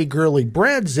PA girly,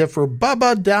 Brad Ziffer,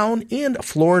 Bubba down in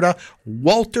Florida,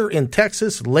 Walter in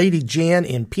Texas, Lady Jan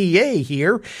in PA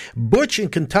here, Butch in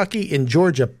Kentucky, and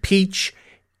Georgia Peach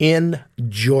in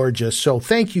Georgia. So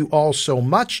thank you all so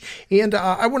much. And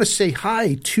I want to say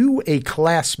hi to a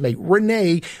classmate,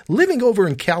 Renee, living over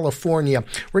in California.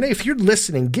 Renee, if you're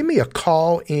listening, give me a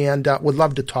call and would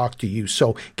love to talk to you.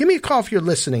 So give me a call if you're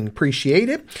listening. Appreciate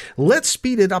it. Let's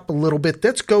speed it up a little bit.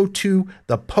 Let's go to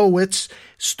the Poets,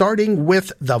 starting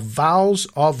with The Vows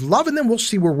of Love, and then we'll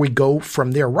see where we go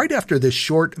from there right after this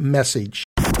short message.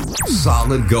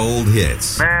 Solid gold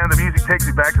hits. Man, the music takes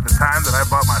me back to the time that I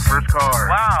bought my first car.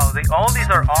 Wow, the oldies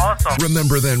are awesome.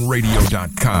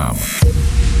 RememberThenRadio.com.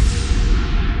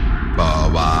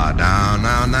 Ba-wa, down,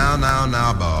 now, now, now,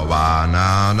 now, ba-wa,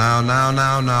 now, now, now,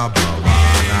 now, now, ba-wa,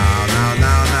 now, now,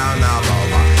 now, now, now,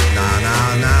 ba-wa, now,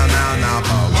 now, now, now, now,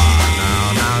 ba-wa, now,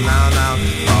 now, now, now,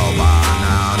 ba-wa,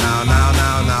 now, now, now,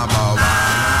 now, now, ba-wa,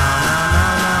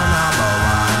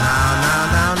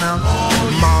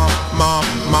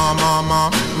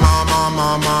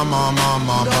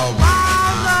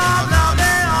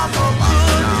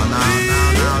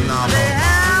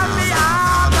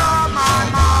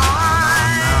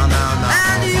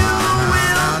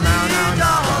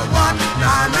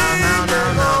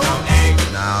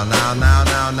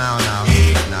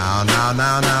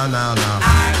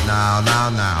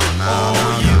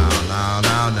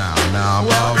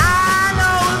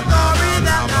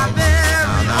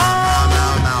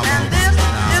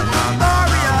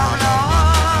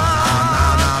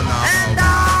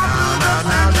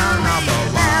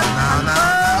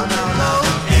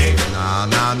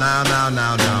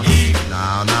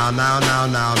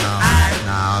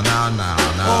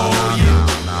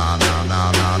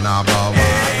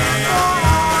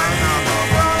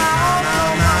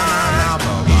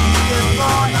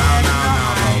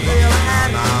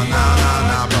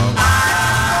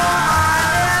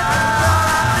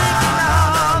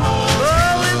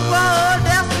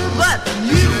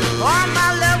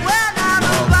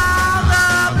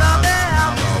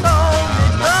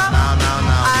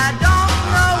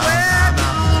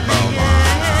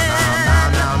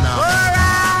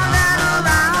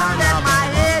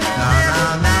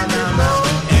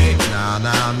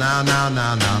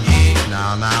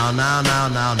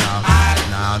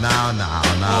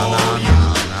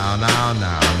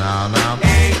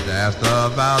 That's the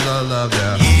vows of love,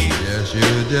 yeah. Yes, you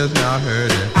just now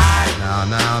heard it. Now,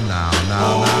 now, now,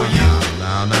 now,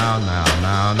 now, now, now,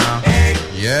 now, now.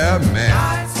 Yeah,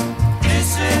 man.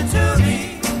 Listen to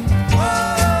me.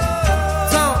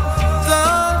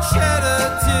 Don't shed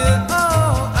a tear.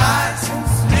 Oh, eyes,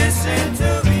 listen to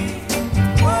me.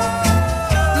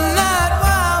 Not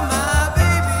while my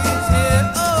baby's here.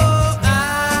 Oh,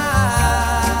 eyes,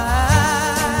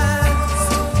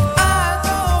 I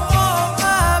don't want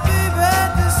my baby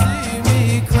to see me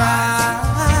cry.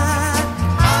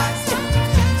 Eyes,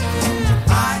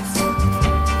 eyes,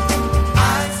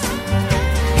 eyes,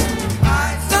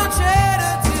 eyes, don't shed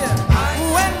a tear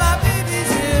when my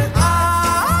baby's here.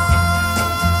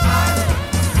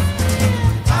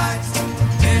 Eyes,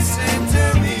 listen to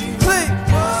me. Please,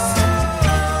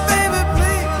 baby,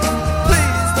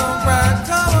 please don't cry.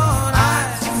 Come on,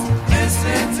 eyes,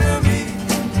 listen to me.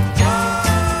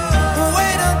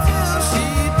 Wait until she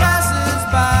passes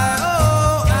by.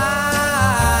 Oh, eyes,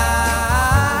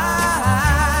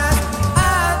 I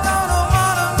don't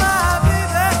want my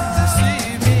baby to see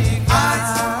me cry.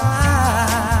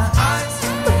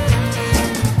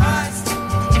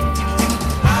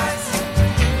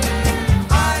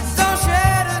 Eyes, don't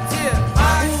shed a tear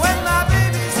when my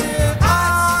baby's here.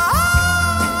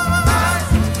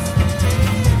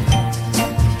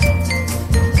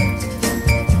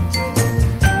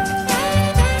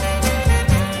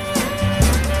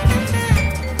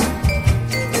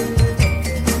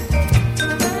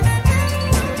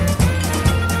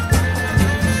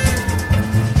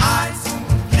 Eyes,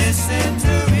 listen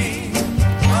to me.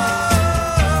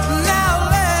 Now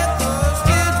let those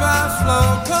teardrops flow.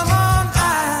 Come on,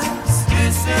 eyes,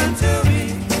 listen to me.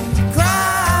 Cry,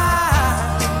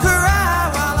 cry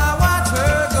while I watch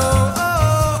her go.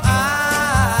 Oh, eyes,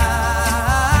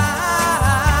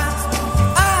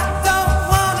 I don't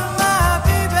want my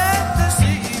baby to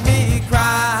see me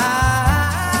cry.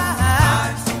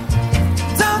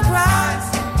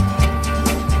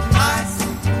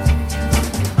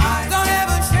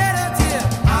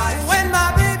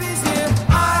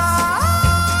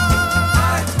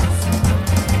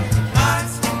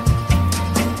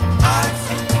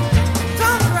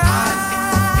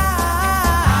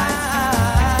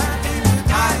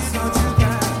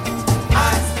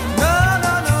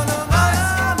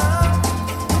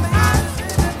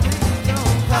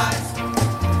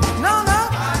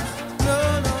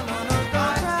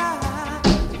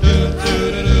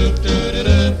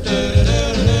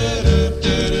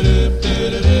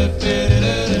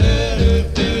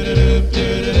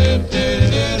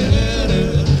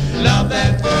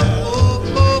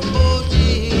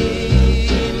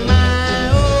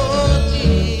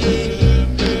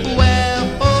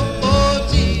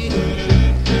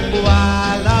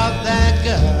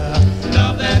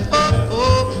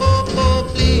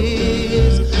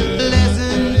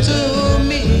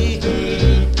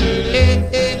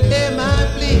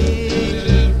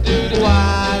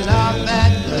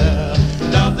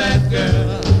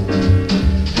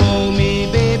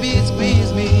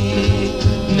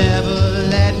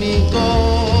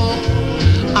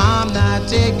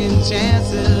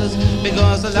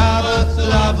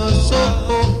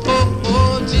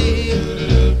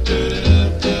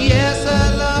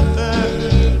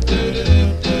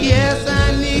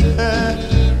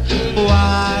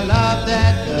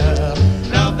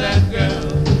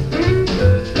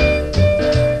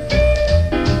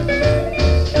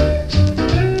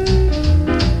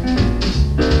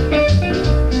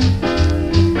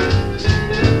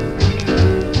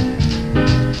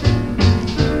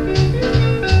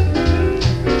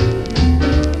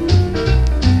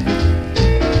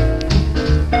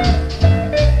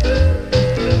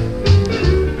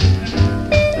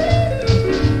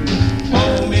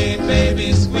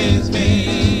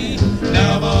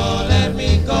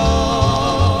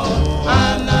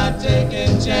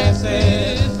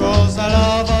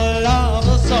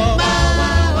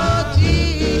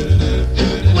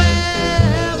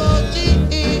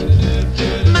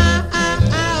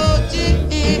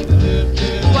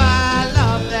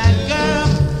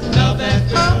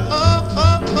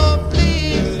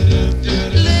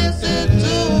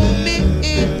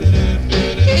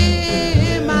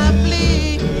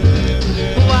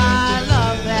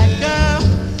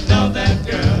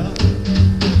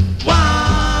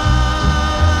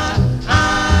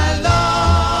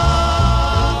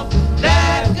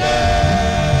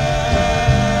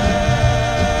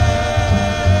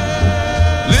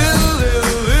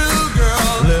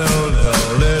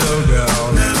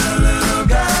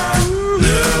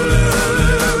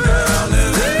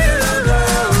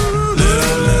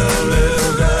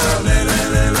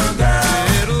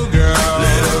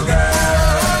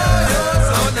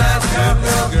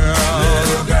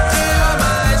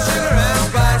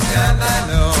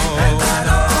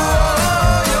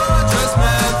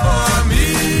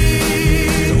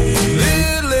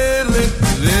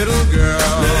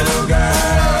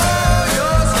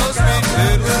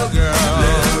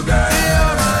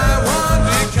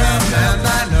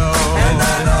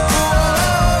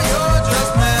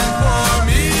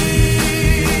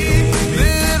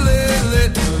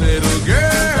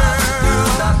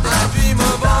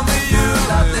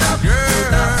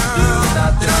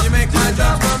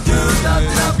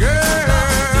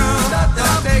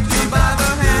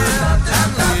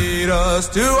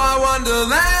 to our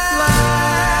wonderland.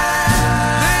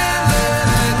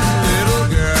 Little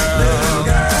girl,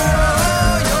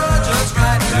 oh, you're just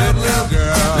right, little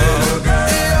girl.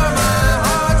 You're my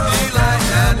heart's delight,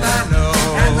 and I know,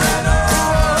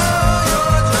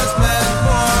 you're just meant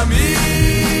for me.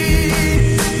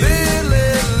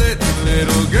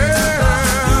 Little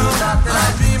girl,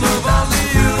 I dream of only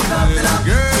you, little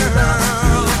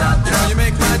girl. You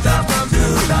make my dreams come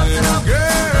true, little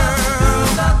girl.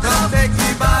 Come take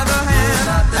me by the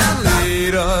hand and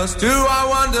lead us to our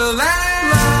wonderland.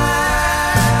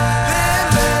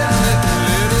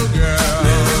 Little girl,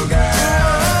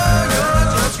 you're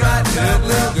just right,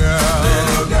 little girl.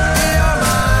 You're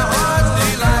my heart's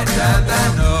delight, and I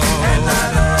know,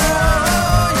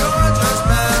 you're just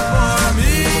meant for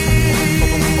me.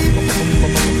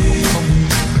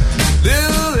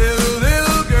 Little girl,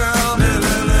 little girl.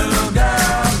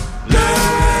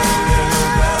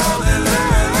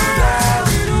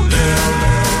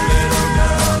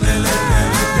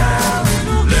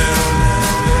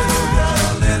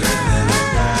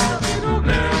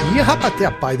 Yeah, how about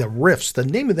that by the Riffs? The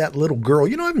name of that little girl.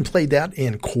 You know, I haven't played that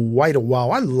in quite a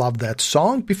while. I love that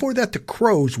song. Before that, the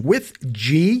Crows with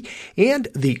G and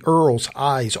the Earl's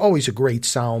Eyes. Always a great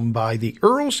sound by the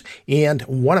Earls. And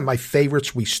one of my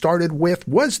favorites we started with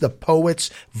was the Poets'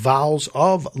 Vows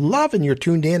of Love. And you're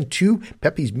tuned in to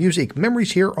Pepe's Music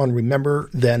Memories here on Remember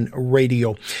Then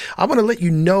Radio. I want to let you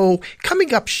know,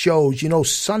 coming up shows, you know,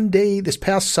 this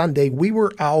past Sunday, we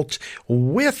were out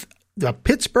with the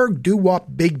Pittsburgh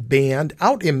Doo-Wop Big Band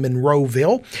out in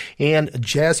Monroeville, and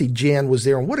Jazzy Jan was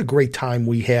there, and what a great time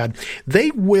we had. They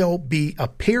will be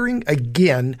appearing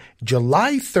again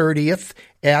July 30th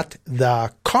at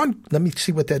the let me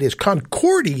see what that is,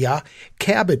 Concordia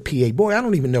Cabot, PA. Boy, I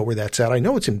don't even know where that's at. I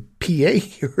know it's in PA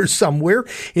here somewhere,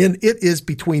 and it is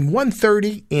between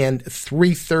 1:30 and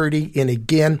 3:30, and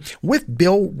again with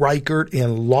Bill Reichert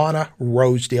and Lana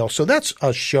Rosedale. So that's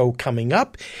a show coming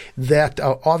up that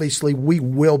obviously we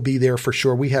will be there for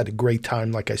sure. We had a great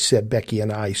time, like I said, Becky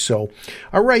and I. So,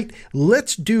 all right,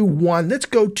 let's do one. Let's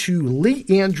go to Lee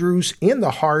Andrews in the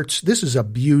Hearts. This is a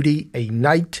beauty, A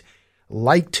Night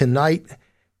Like Tonight.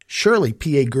 Shirley,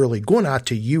 PA Girly, going out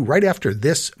to you right after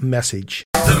this message.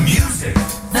 The music.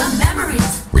 The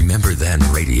memories.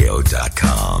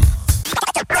 RememberThenRadio.com.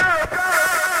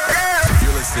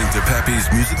 You're listening to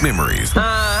Pepe's Music Memories with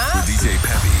DJ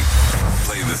Pepe,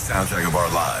 playing the soundtrack of our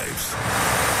lives.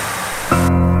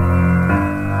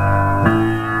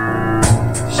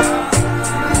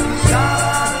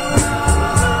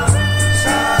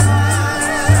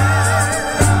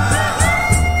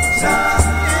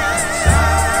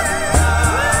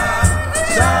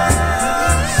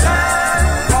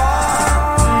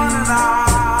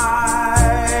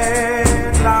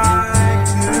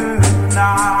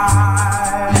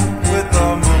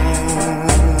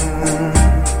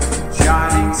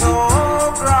 Shining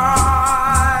so bright.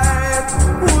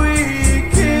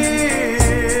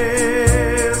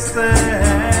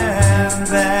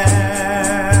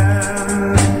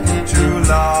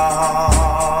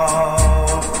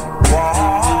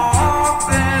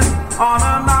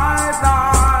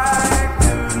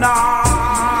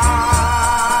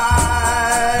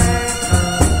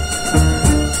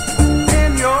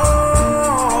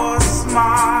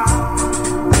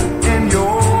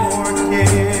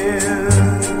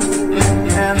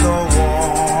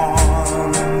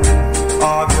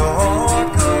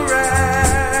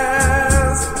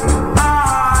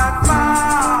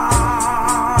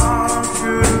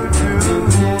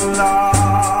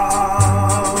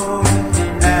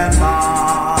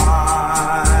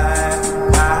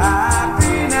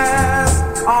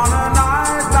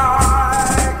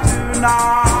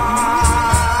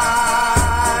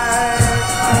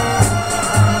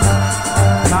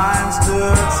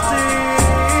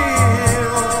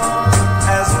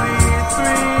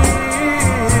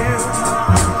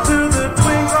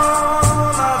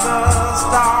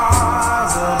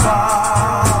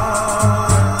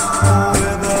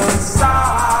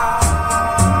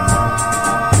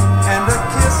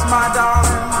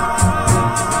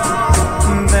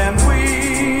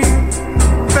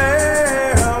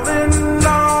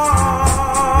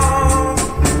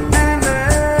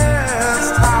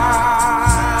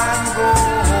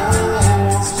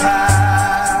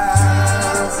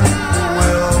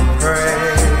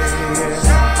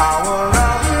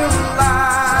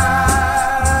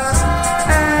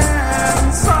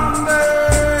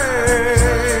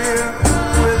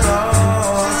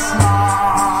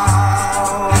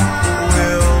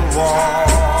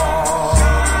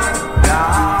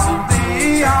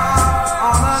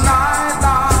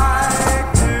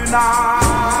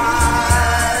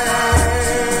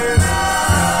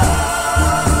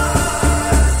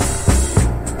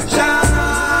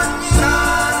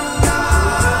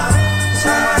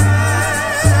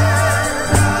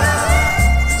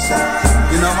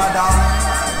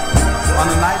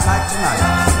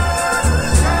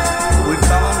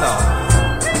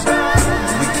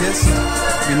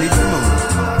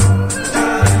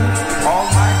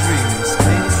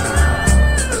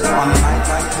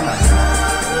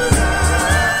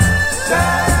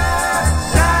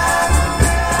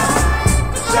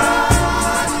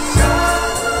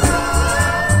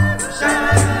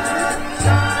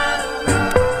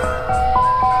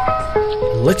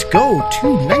 go to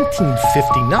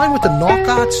 1959 with the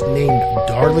Knockouts named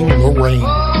Darling Lorraine.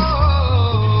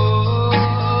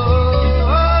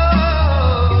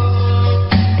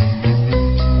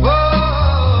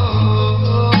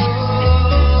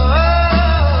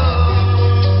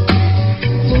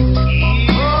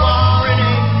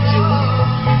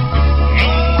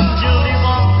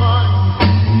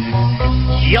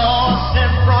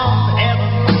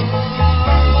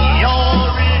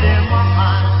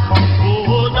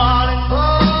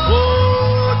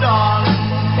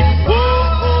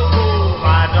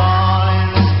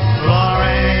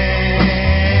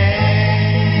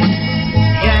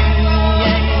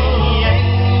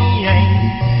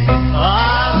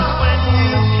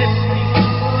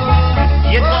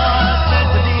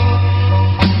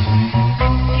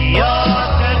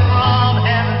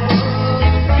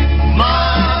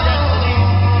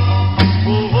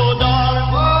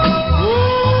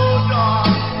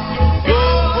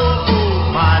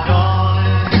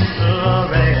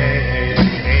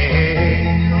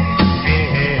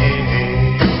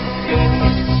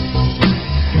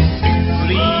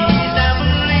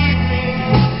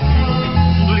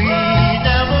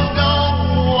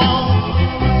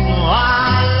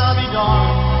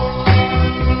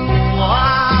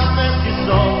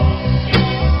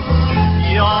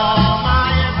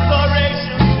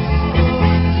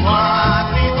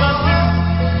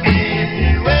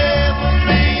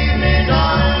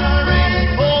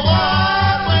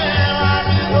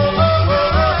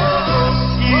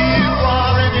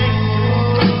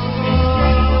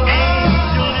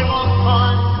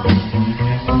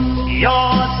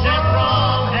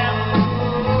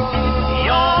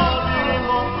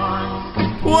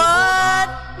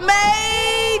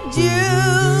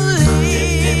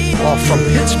 From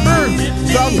Pittsburgh,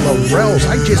 the Laurels,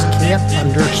 I just can't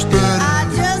understand.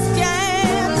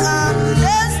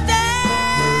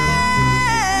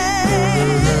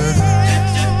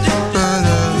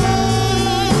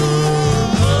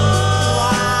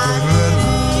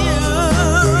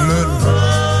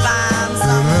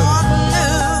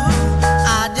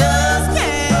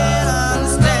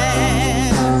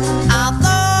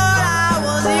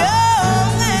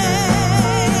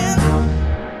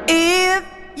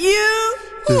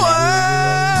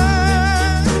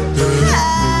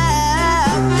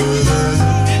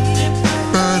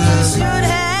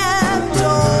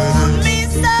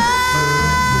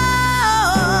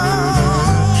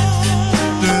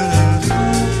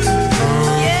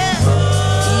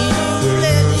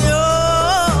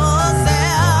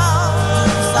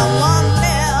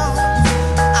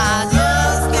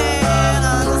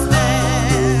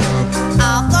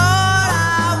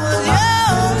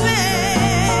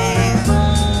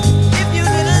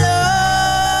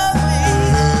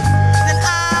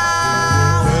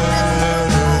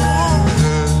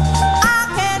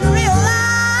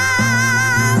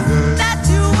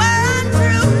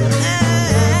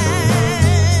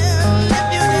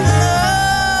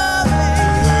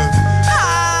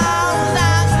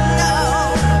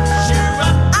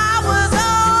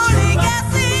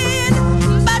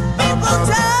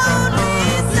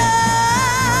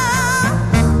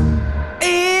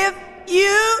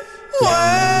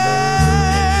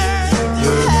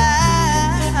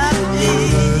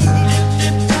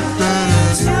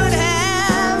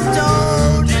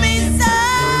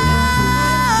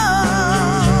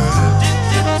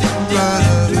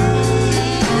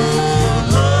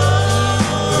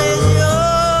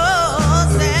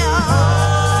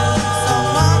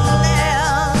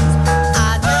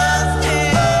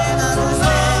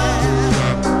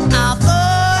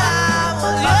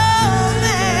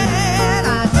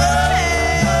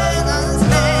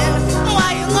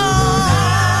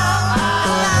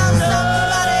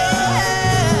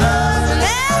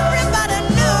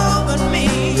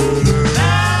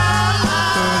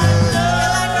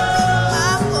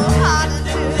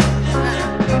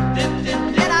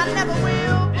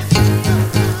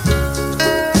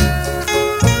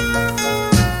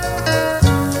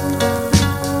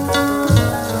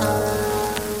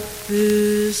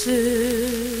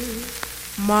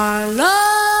 I love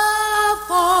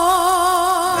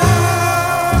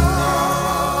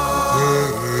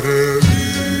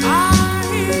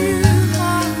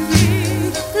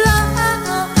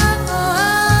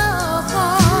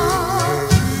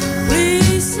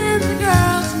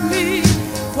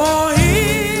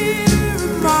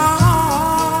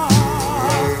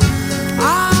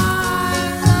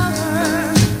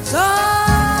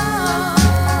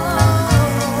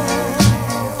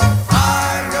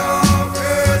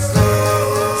her so.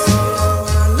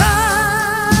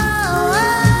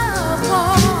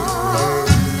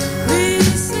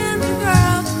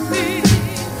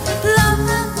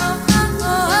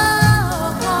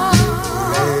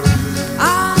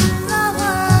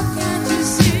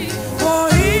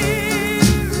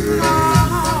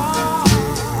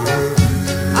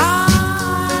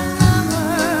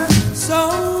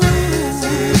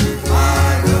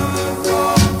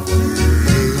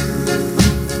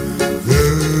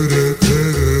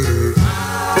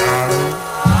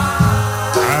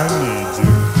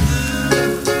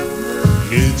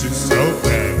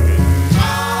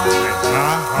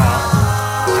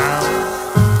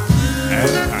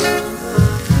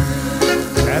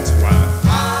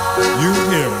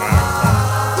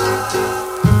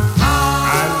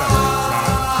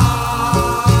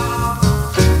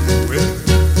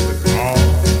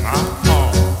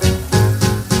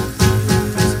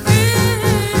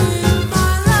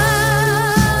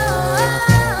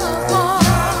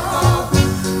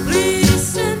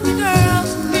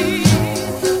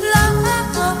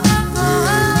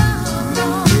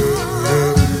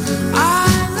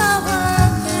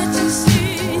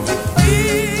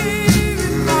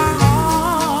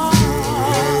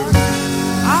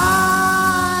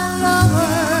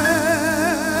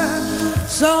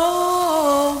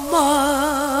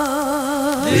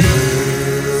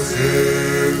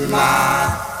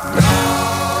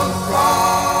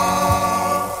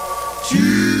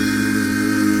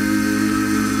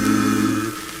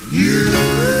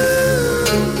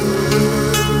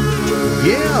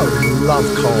 Love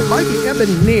Call by the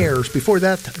Eboniers. Before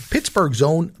that, Pittsburgh's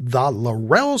own The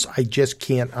Laurels, I Just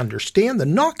Can't Understand. The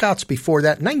Knockouts before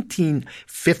that,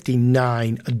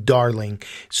 1959, Darling.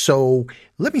 So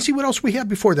let me see what else we have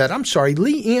before that. I'm sorry,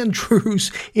 Lee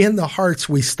Andrews in the Hearts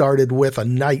we started with, A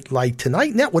Night Like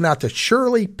Tonight. And that went out to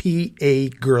Shirley P.A.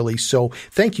 Gurley. So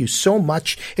thank you so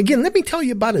much. Again, let me tell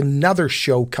you about another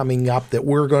show coming up that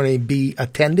we're going to be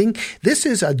attending. This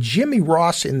is Jimmy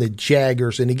Ross and the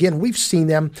Jaggers. And again, we've seen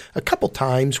them a couple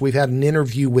times. We've had an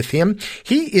interview with him.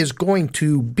 He is going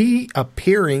to be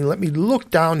appearing, let me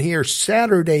look down here,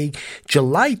 Saturday,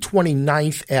 July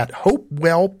 29th at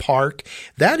Hopewell Park.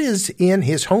 That is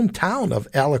in his hometown of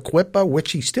Aliquippa,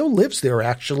 which he still lives there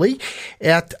actually,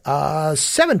 at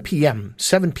 7 p.m.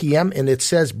 7 p.m. And it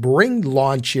says bring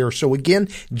lawn chair. So again,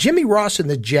 Jimmy Ross and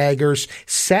the Jaggers,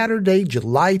 Saturday,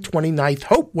 July 29th,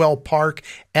 Hopewell Park,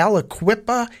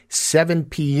 Aliquippa, 7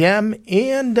 p.m.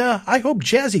 And I hope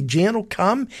Jazzy Jan will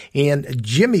come and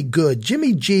Jimmy Good.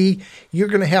 Jimmy G, you're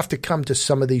going to have to come to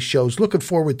some of these shows. Looking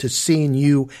forward to seeing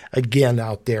you again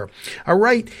out there. All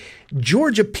right.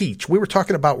 Georgia Peach. We were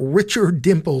talking about Richard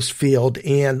Dimplesfield,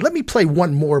 and let me play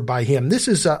one more by him. This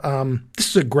is a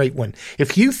great one.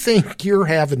 If you think you're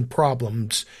having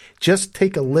problems, just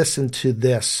take a listen to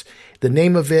this. The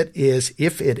name of it is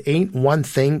If It Ain't One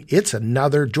Thing, It's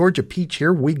Another. Georgia Peach,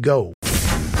 here we go.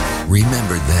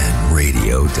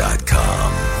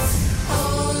 RememberThenRadio.com.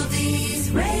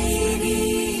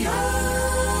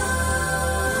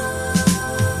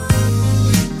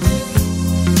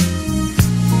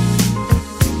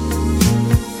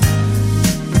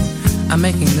 I'm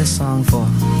making this song for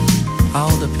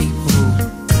all the people who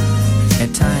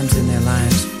at times in their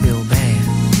lives feel bad.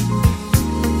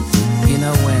 You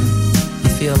know, when you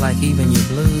feel like even your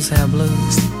blues have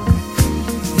blues.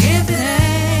 If it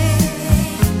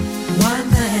ain't one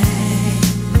thing,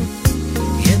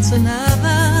 it's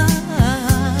another.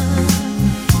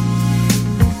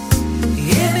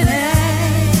 If it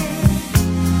ain't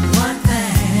one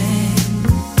thing,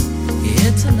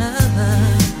 it's another.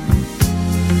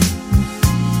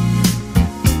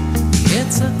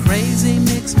 It's a crazy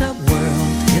mixed up world.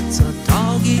 It's a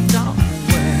dog-eat-dog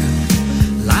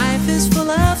world. Life is full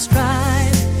of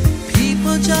strife.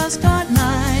 People just aren't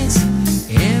nice.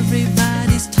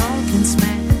 Everybody's talking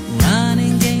smack,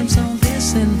 running games on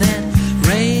this and that.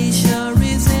 Racial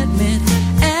resentment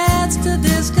adds to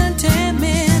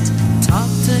discontentment. Talk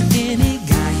to any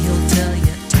guy, he'll tell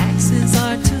you taxes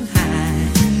are too high.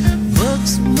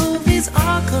 Books, movies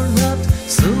are corrupt.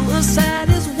 Suicide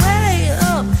is way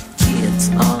up. Kids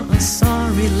are a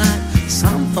sorry lot.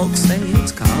 Some folks say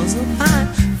it's cause of high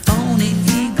phony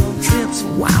ego trips.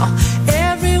 Wow,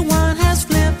 everyone has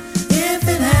flipped. If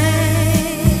it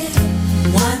ain't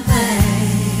one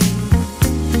thing,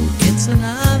 it's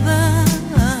another.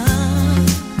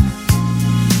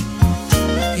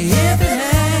 If it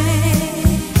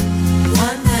ain't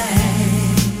one thing,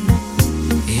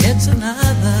 it's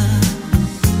another.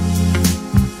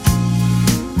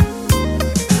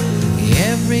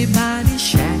 Everybody's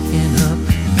shacking up.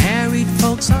 Married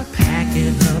folks are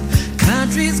packing up.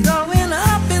 Country's going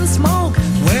up in smoke.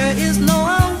 Where is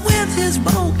Noah with his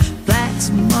boat? Blacks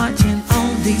marching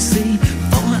on D.C.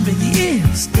 400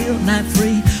 years, still not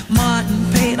free. Martin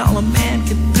paid all a man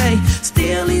could pay.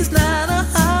 Still he's not a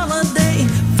holiday.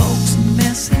 Folks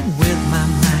messing with my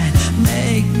mind.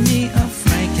 Make me a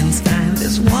Frankenstein.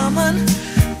 This woman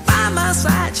by my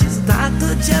side, she's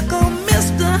Dr. Jekyll,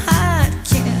 Mr. Hyde.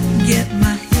 Can't get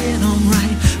my head on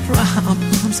right.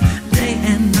 Problems day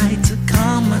and night to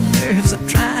calm my nerves. I've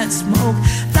tried smoke.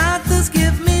 Doctors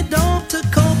give me dope to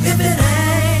cope. If it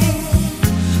ain't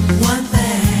one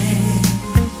thing,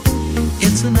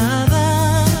 it's another.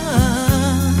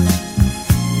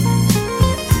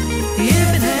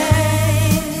 If it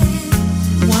ain't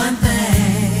one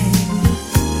thing,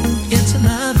 it's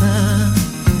another.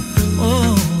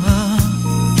 Oh,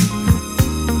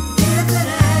 if it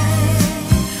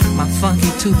ain't. My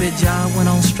funky two-bit job went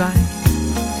on strike.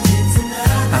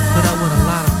 I put up with a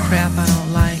lot of crap I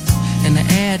don't like. And to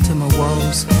add to my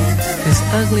woes, this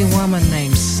ugly woman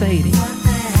named Sadie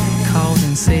called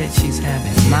and said she's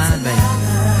having my baby.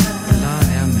 Lord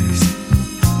have mercy.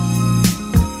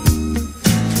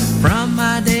 From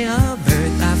my day of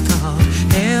birth, I've called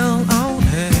hell on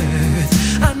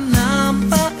earth. A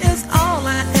number is all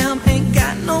I am. Ain't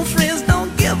got no friends,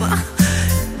 don't give a.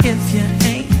 If you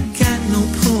ain't got no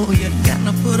pull, you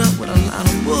gotta put up with a lot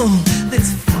of bull.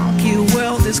 This funky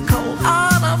world is cold.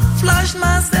 Ought to flush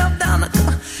myself down the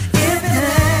cup. If it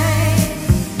ain't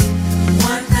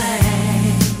one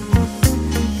thing,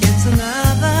 it's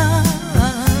another.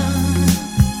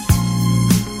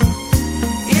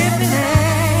 If it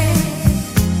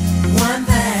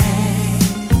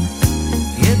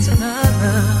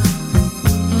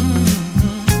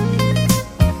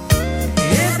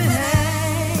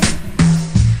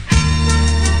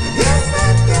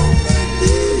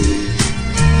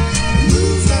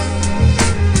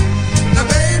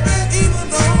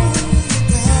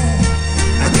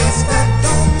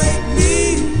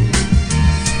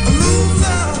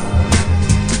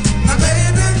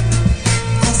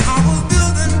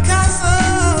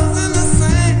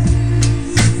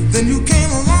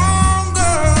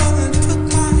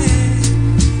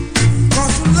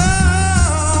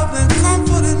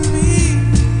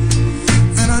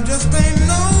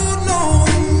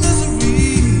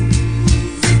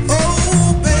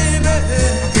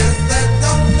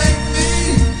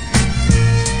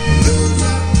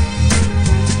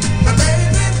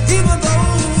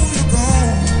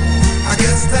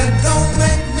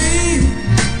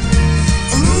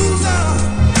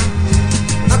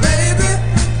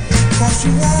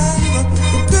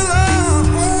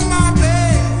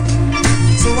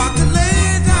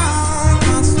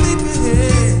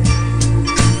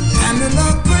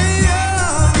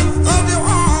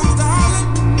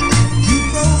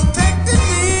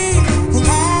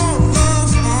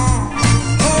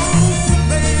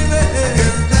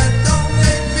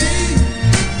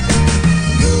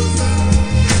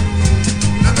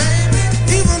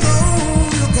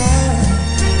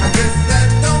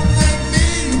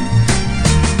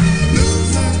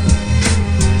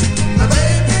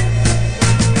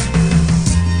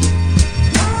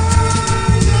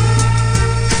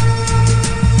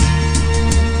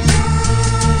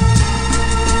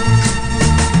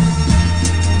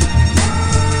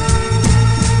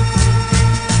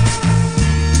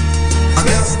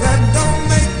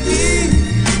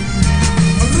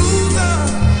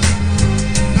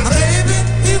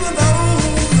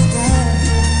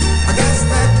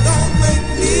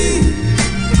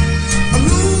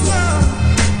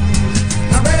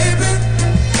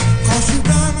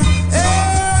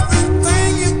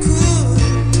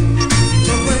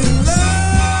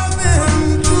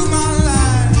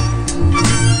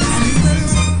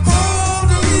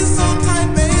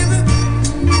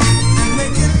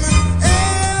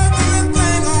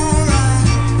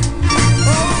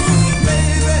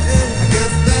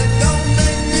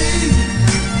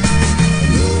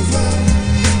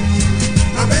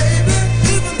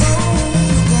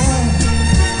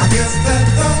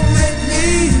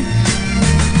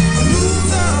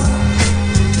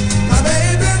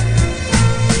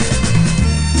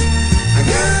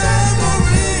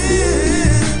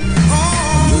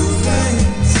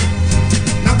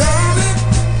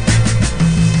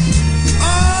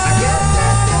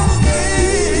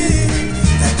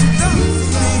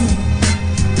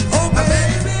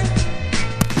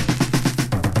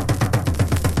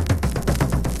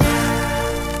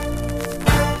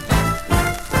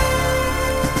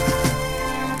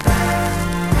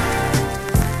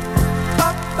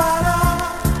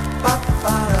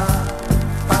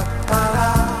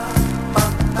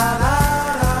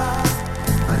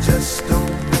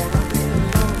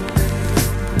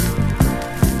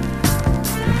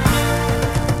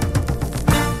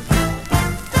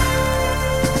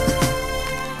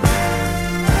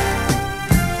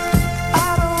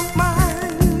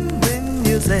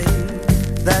say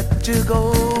that you're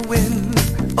going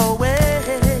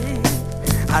away.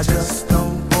 I just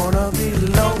don't wanna be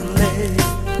lonely.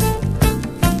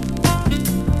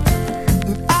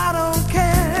 I don't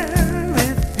care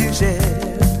if you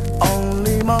share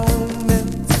only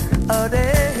moments a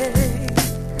day.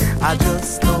 I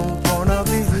just don't wanna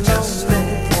be lonely.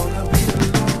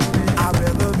 I'd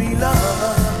rather be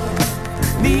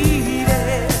loved,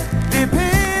 needed,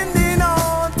 depending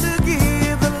on to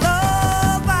give the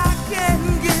love I can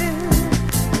give.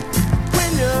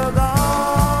 When you're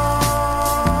gone,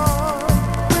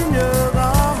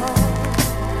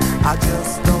 I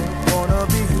just don't wanna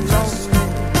be lonely.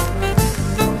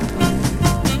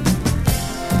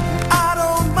 I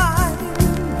don't mind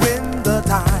when the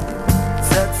time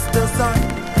sets the sun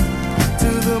to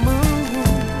the moon.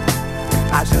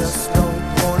 I just don't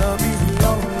wanna be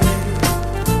lonely.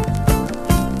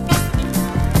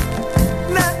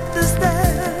 Let the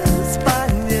stars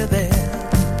find you there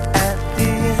at the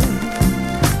end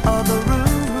of the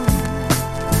room.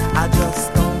 I just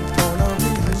don't wanna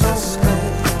be lonely.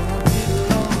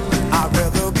 I'd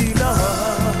rather be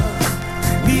loved,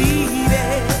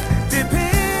 needed,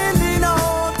 depending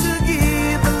on to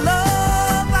give the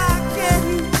love I can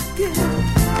give.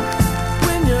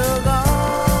 When you're gone,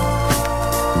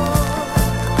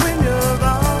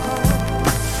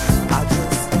 I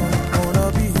just don't wanna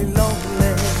be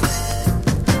lonely.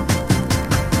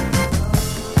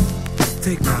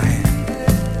 Take my hand,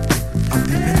 I'm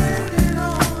depending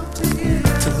on you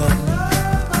to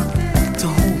love me, to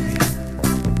hold me,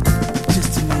 just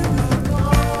to need me,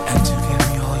 and to give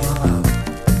me all your love.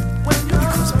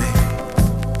 Because baby,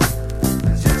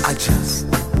 I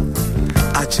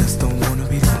just don't wanna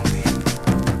be lonely.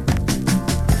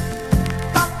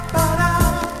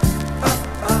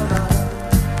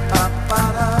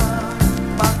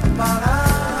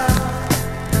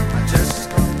 I just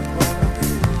don't wanna be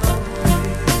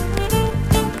lonely.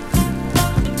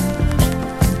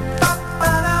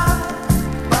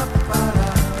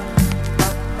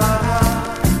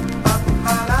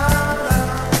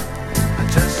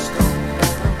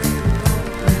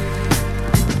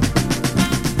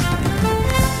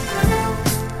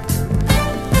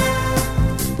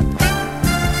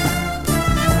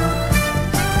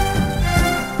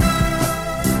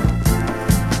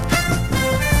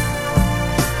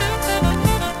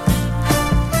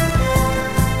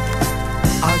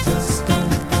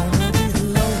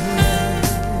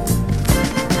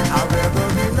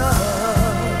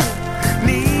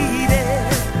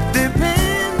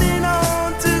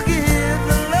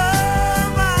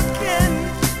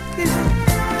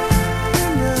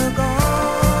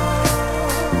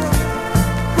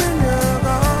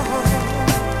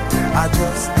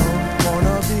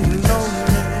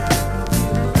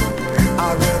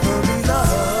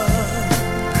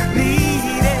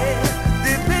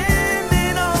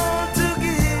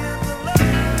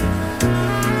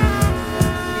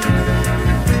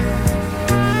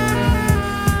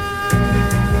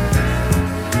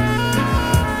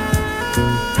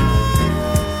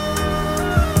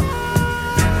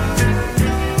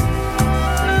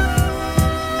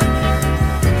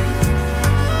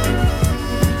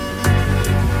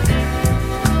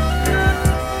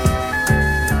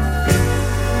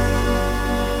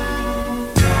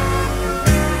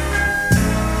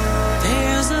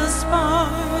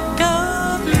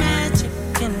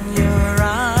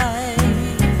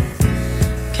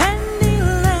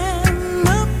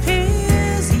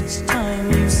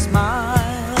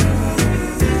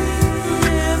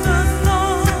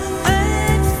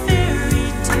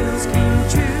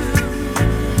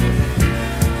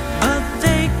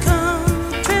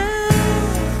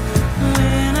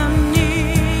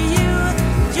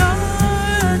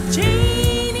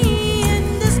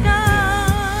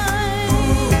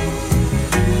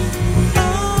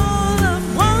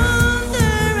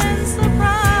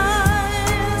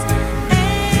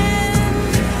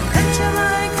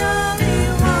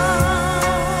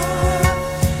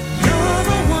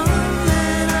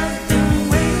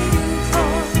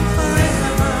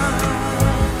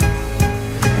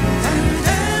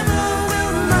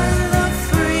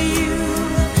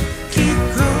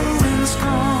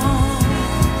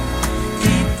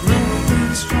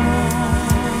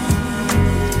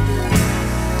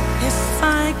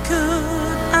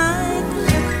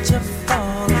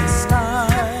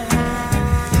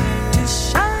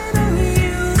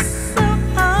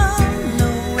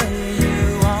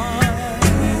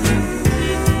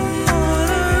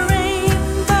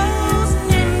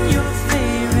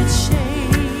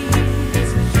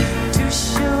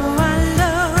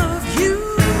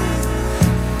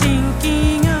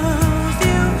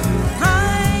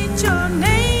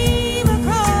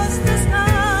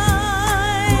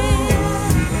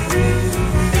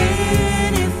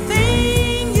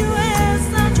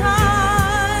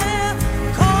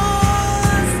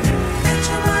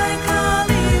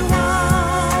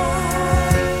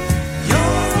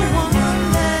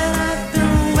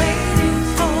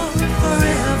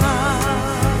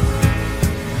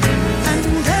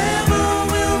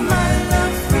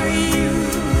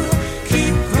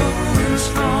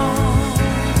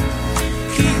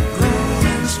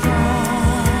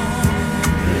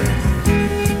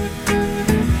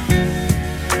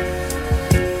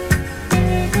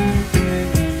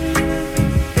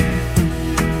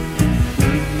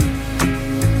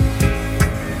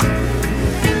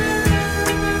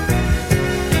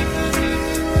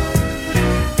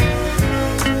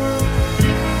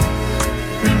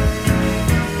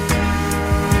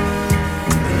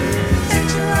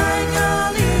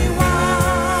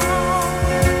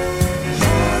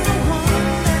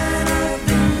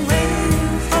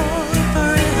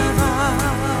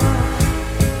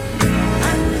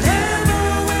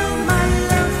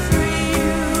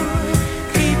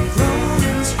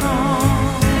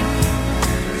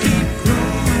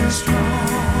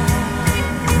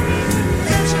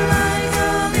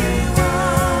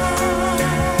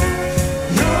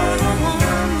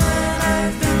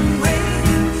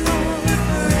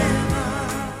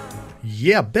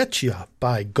 Yeah, Betcha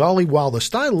by Golly While. The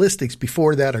Stylistics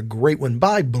before that, a great one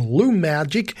by Blue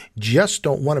Magic, Just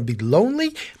Don't Want to Be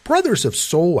Lonely. Brothers of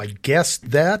Soul, I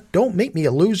guessed that, Don't Make Me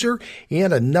a Loser.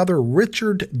 And another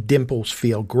Richard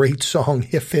Dimplesfield, great song,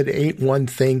 If It Ain't One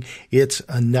Thing, It's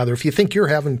Another. If you think you're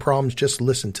having problems, just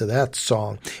listen to that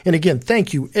song. And again,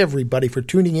 thank you everybody for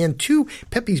tuning in to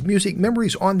Pepe's Music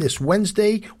Memories on this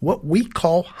Wednesday, what we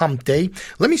call Hump Day.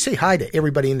 Let me say hi to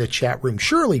everybody in the chat room.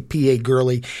 Shirley, P.A.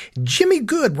 Gurley, Jimmy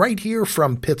Good right here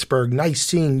from Pittsburgh. Nice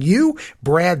seeing you.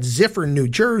 Brad Ziffer, New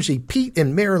Jersey. Pete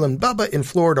in Maryland. Bubba in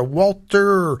Florida.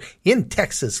 Walter in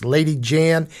Texas. Lady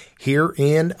Jan here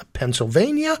in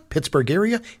Pennsylvania, Pittsburgh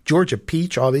area. Georgia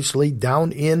Peach, obviously,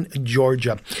 down in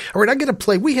Georgia. All right, I'm going to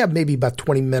play. We have maybe about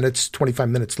 20 minutes, 25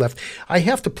 minutes left. I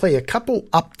have to play a couple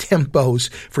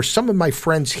up-tempos for some of my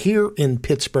friends here in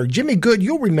Pittsburgh. Jimmy Good,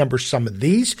 you'll remember some of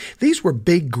these. These were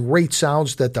big, great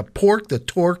sounds that the Pork, the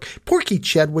Torque, Porky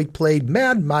Chedwick played,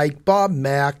 Mad Mike, Bob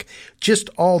Mack, just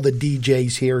all the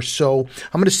DJs here. So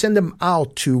I'm going to send them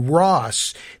out to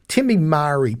Ross, Timmy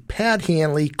Murray, Pat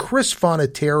Hanley, Chris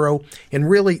Fonatero, and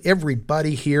really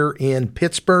everybody here in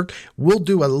Pittsburgh. We'll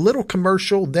do a little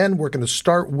commercial, then we're going to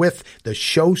start with the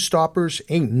Showstoppers,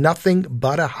 Ain't Nothing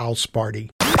But a House Party.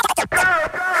 You're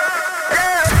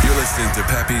listening to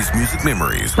Pepe's Music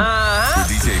Memories with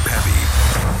DJ Pepe,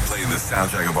 playing the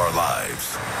soundtrack of our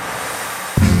lives.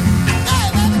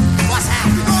 What's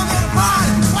happening? You gonna go to the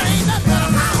party? What ain't nothing but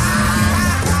a house?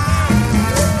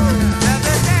 Now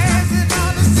they're dancing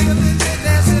on the ceiling, they're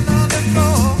dancing on the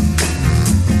floor.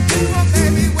 Oh,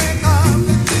 baby, wake up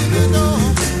and to the door.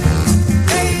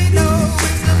 They know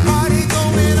it's the party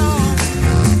going on.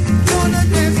 Gonna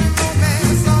dance and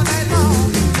romance all night long.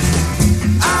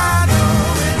 I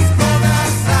know it's cold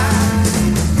outside.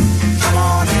 Come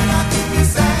on and I'll keep you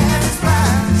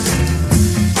satisfied.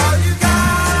 All you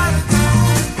gotta do,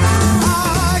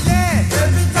 oh yeah,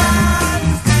 every time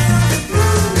you feel the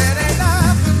groove, it ain't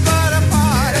nothing but a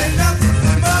party, ain't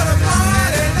nothing but a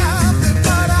party, ain't nothing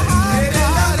but a hot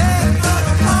party, ain't nothing but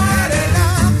a party, ain't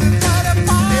nothing but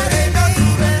a party, ain't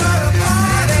nothing but a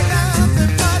party, ain't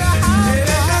nothing but a hot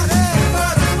party, ain't nothing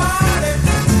but a party.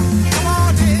 Come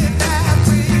on in that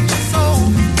free your soul.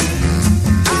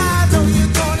 I know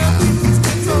you're gonna lose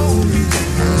control. You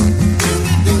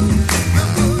can do the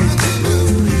boogaloo,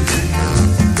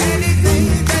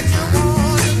 anything that you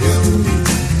wanna do.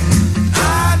 I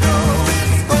know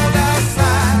it's cold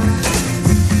outside.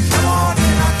 Come on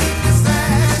in, I'll keep you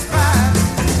satisfied.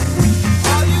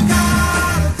 All you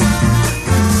gotta do,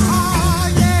 oh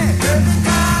yeah, every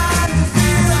time you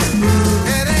feel the groove,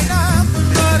 it ain't nothing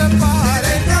but a party,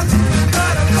 ain't nothing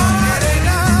but a party, ain't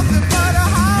nothing but a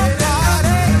hot party,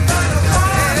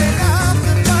 ain't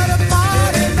nothing but a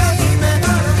party, baby.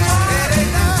 It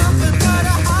ain't nothing but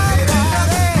a hot party,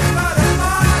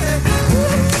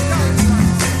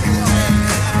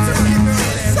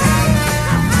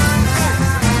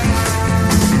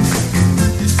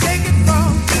 You shake it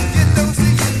from your nose to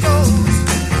your toes,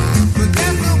 but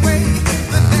that's the way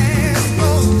the dance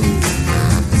goes.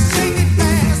 Shake it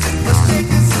fast, but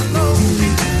shake it slow.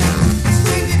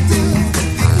 Shake it till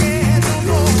you can't no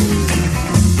more.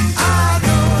 I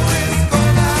know it's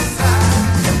cold outside.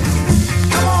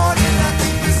 Come on in, I'll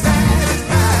keep you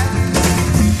satisfied.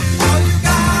 All you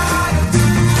gotta do,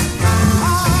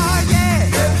 oh yeah,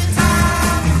 every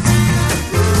time you feel the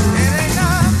groove, it ain't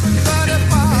nothing but a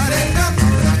party, ain't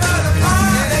nothing but a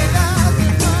party, it ain't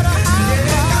nothing but a hot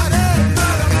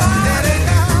party, it ain't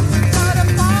nothing but a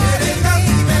party, baby.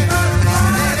 It ain't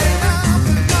nothing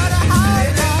but a hot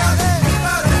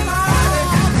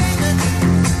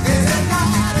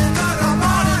party,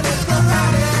 it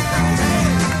ain't nothing but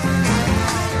a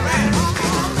party,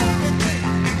 baby.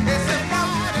 It's a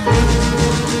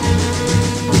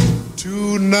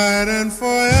Tonight and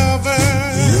forever,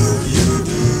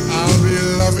 I'll be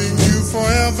loving you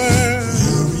forever.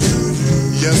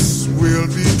 Yes, we'll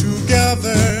be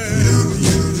together.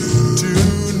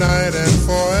 Tonight and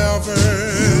forever,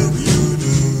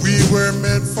 we were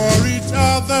meant for each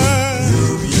other,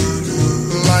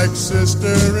 like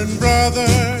sister and brother.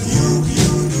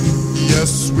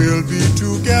 Yes, we'll be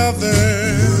together.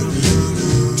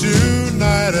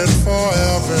 Tonight and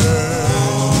forever.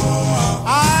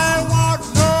 I want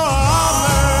no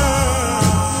other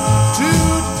to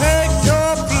take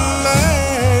your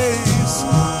place.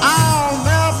 I'll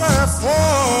never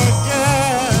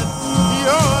forget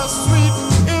your sweet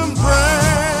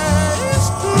embrace.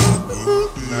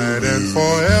 Night and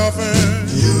forever,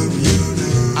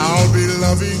 I'll be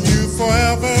loving you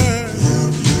forever.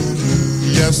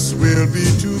 Yes, we'll be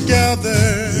together.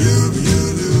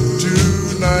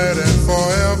 Tonight and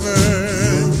forever.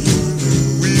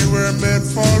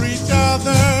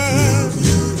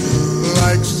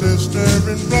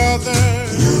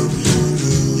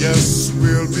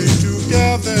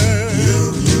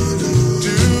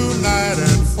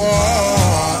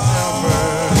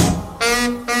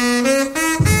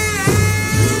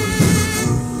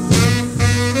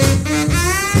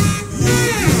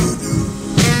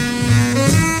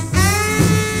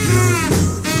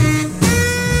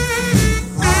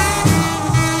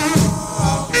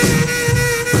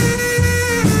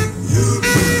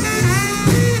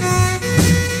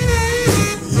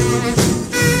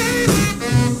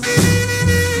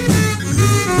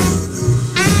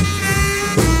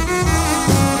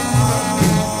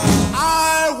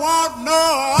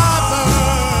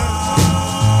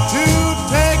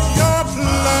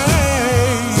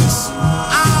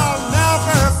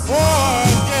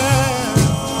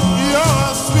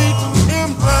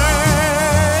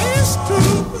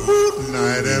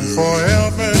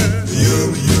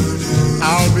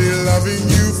 loving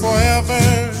you forever.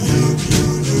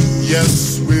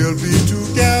 Yes, we'll be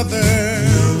together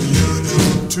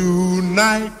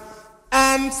tonight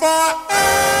and forever.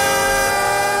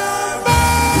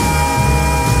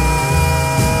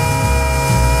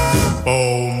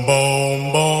 Boom,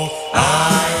 boom, boom.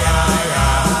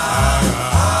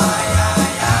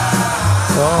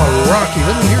 Oh, Rocky,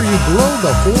 let me hear you blow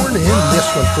the horn in this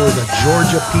one for the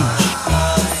Georgia Peach.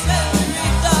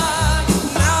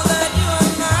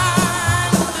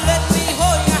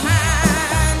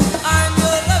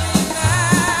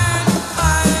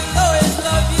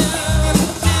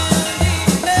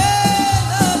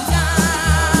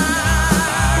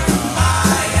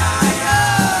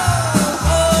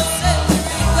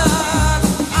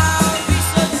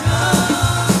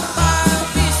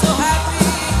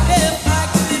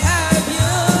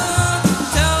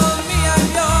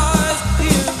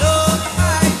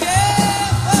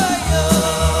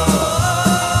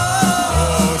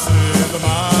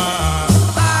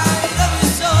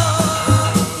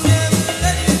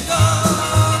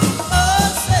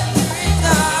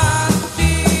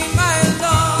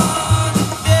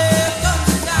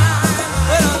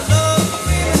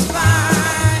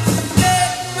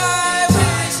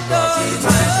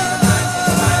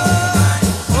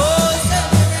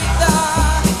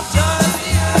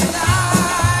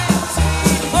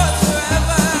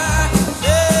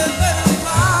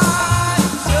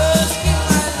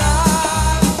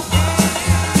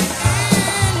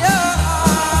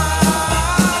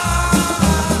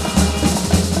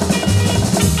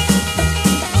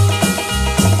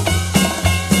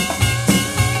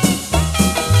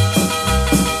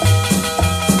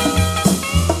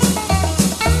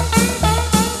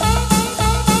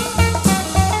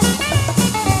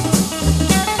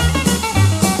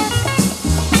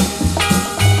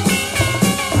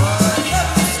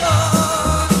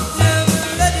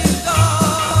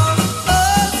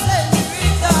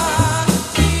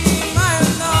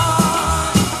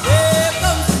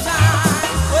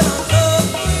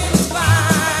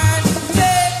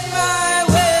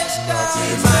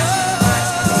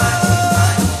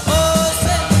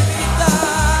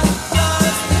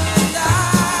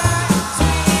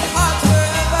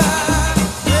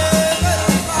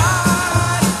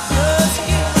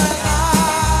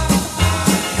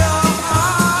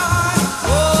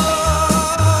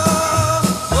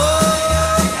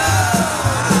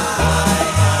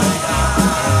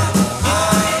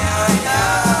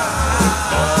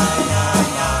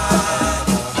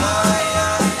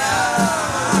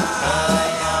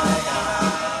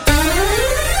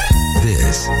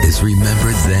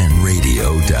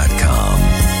 RememberThenRadio.com,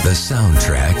 the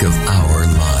soundtrack of our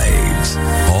lives.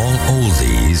 All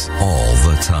oldies, all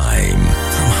the time.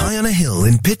 From high on a hill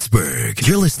in Pittsburgh,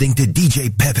 you're listening to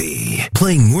DJ Peppy,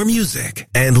 playing more music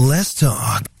and less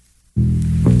talk.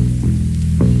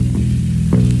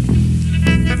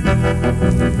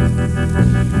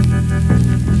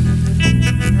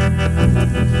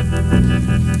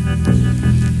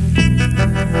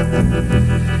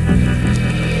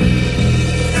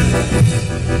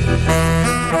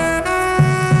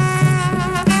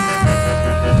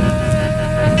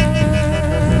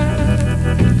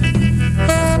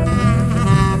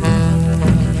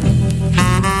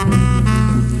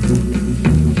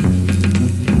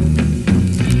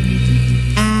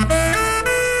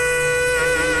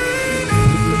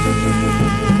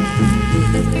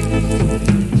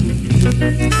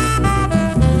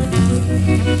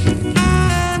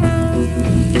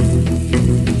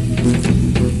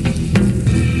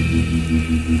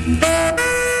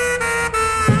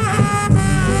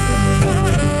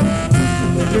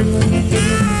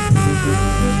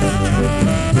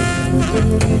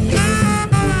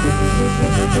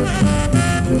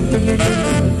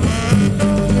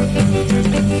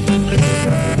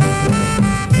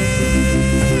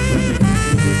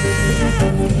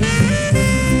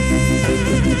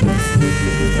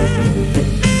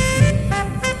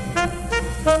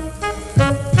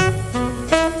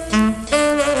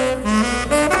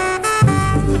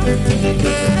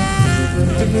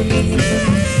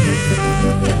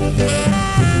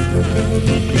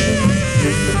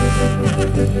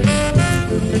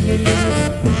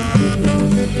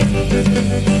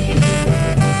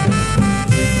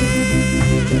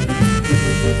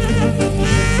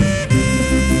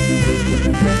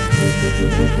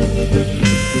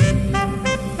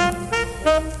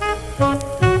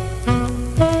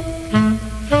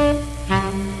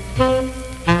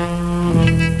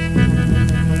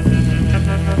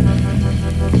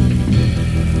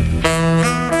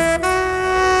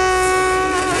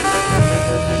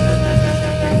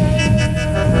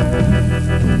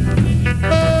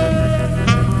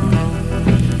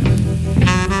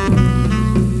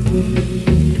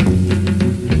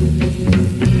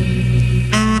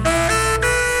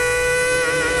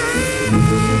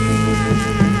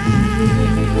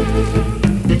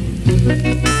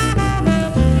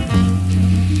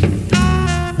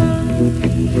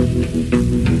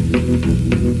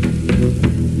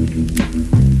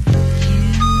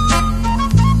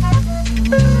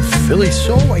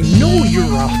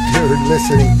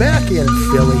 listening back in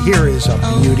Philly. Here is a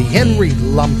beauty, Henry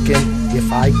Lumpkin, If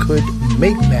I Could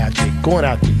Make Magic. Going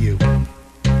out to you.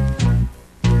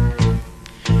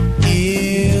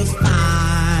 If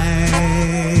I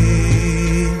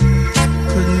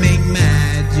could make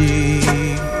magic,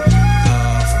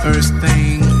 the first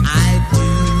thing I'd do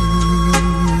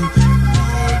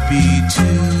would be to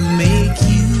make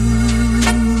you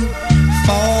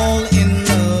fall in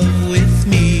love with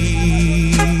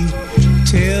me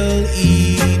till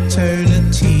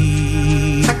eternity.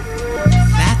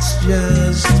 That's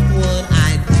just what I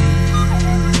do.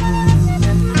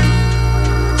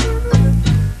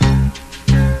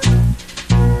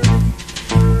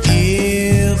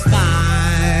 If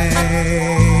I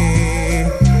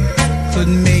could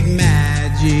make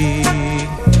magic,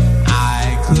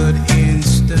 I could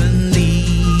instantly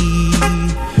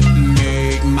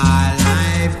make my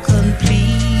life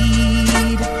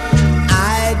complete.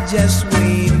 I'd just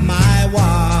wave my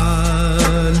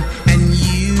wand and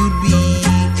you'd be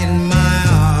in my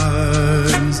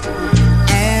arms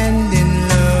and in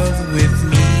love with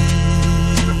me.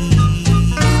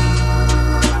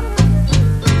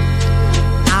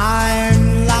 I'm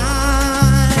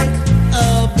like a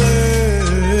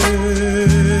bird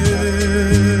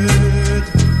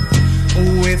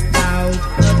without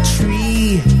a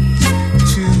tree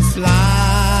to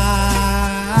fly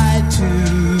to.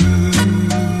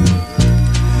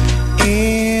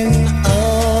 In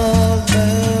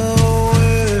other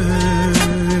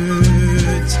words,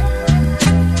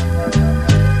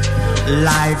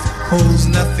 life holds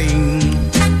nothing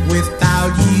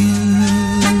without you.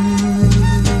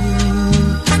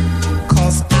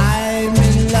 'Cause I'm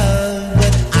in love,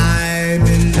 but I'm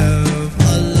in love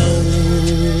alone.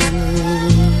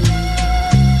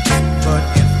 But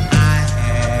if I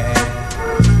had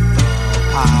the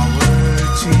power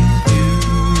to do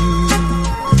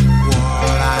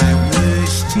what I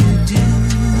wish to do,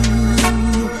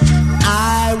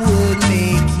 I would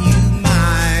make you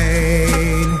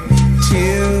mine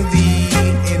till the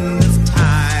end of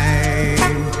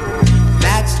time.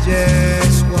 That's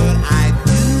just what I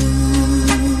do.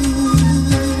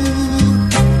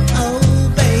 Oh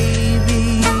baby,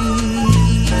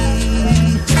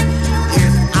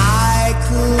 if I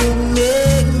could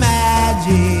make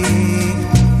magic,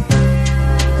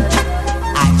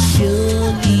 I'd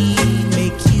surely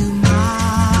make you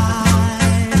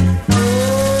mine. Oh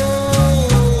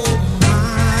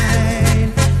mine,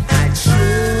 I'd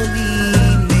surely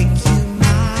make you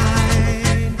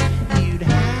mine. You'd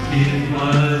have. It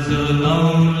was a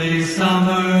lonely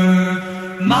summer,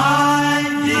 my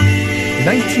dear.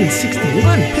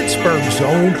 1961, Pittsburgh's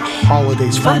own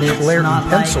Holidays from But it's Clairton, not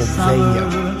like Pennsylvania.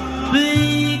 summer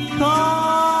because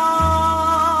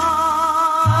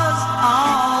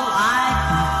all I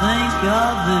can think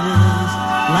of is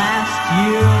last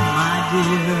year, my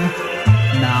dear.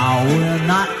 Now we're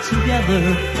not together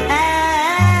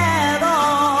at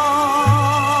all.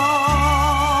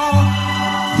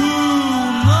 Who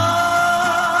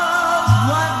knows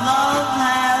what love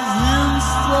has in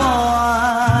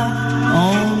store?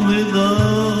 Only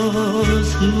those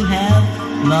who have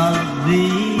loved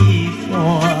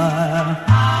before.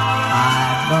 I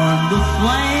burned the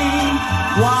flame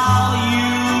while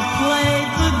you played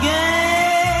the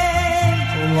game.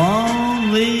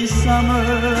 Lonely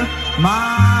summer,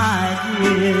 my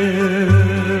dear.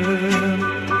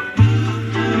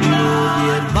 You'll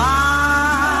get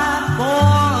by for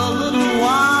a little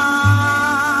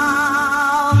while.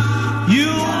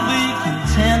 You'll be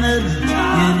contented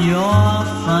in your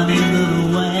funny little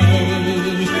way.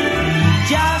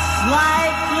 Just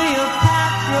like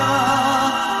Cleopatra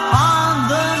on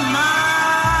the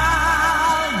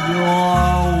Nile, your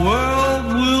world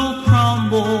will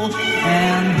crumble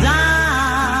and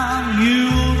down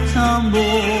you'll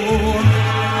tumble.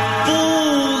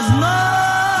 Fools know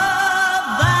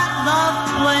that love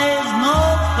plays no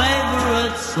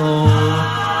favorites, so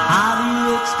how do you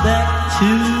expect to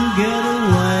get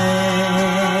away?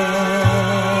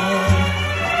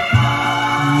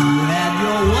 You had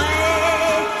your way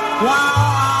while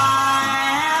I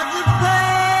had to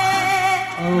pay.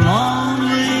 A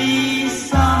lonely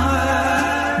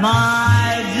summer, my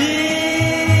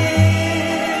dear.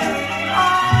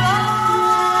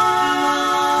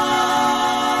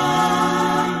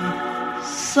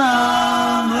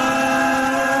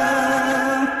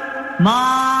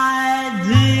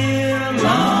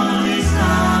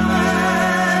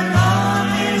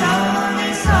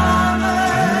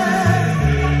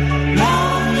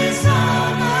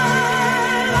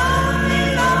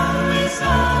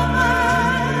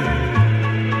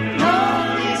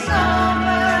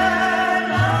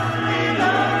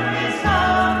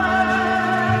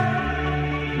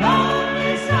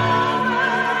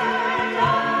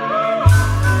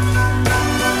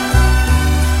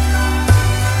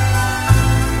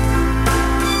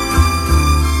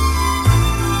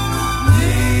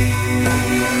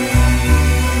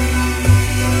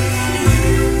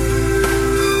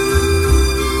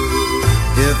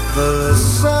 If the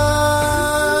sun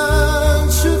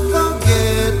should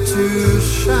forget to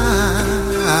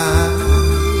shine,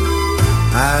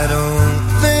 I don't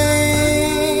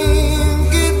think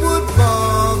it would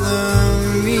bother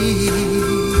me.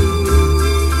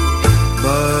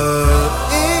 But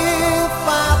if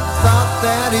I thought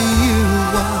that you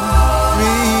were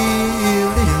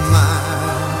really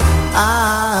mine,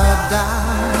 I'd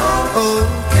die. Oh,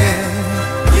 can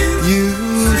you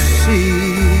see?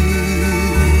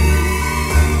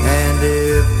 And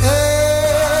if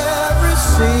every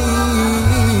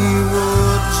sea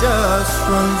would just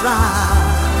run dry,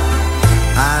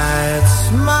 I'd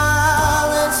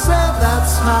smile and say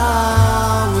that's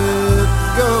how it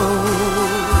goes.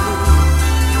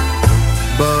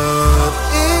 But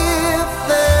if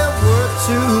there were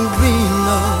to be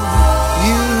no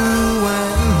you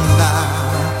and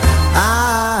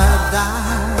I'd die.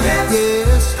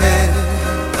 Yes,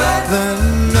 heaven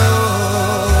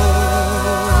knows.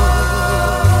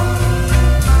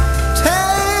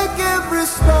 Take every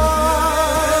star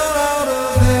out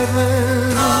of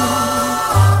heaven,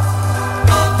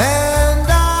 and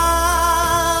I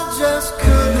just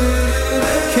couldn't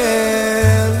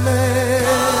care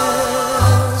less.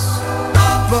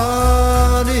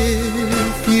 But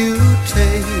if you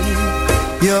take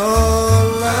your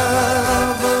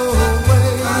love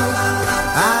away,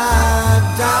 I'd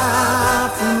die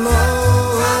from loneliness.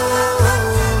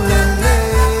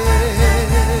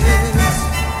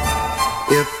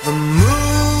 If the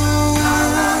moon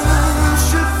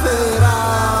should fade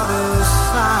out of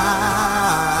sight,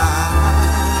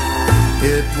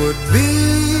 it would be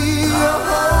a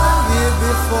whole year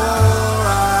before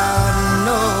I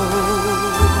know.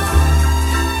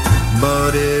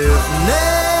 But if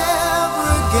never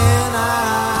again I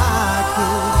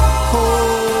could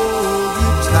hold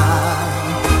you tight,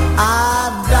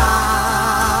 I'd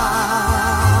die,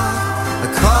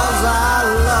 'cause I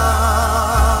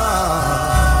love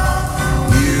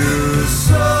you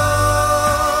so.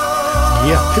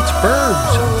 Yeah,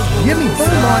 Pittsburgh's Jimmy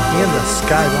Beaumont and the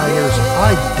Skyliners,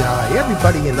 I'd Die.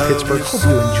 Everybody in Pittsburgh, hope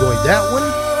you enjoyed that one.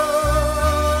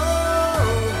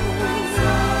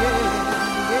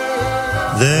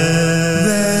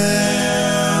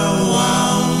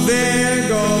 There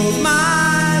goes my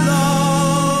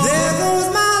love. There goes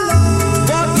my love.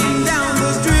 Walking down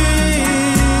the street.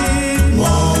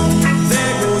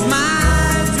 There goes my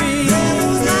dream.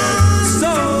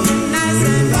 So nice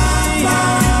and neat.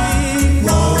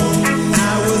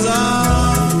 I was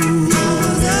up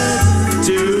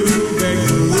to break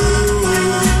the rule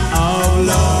of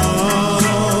love.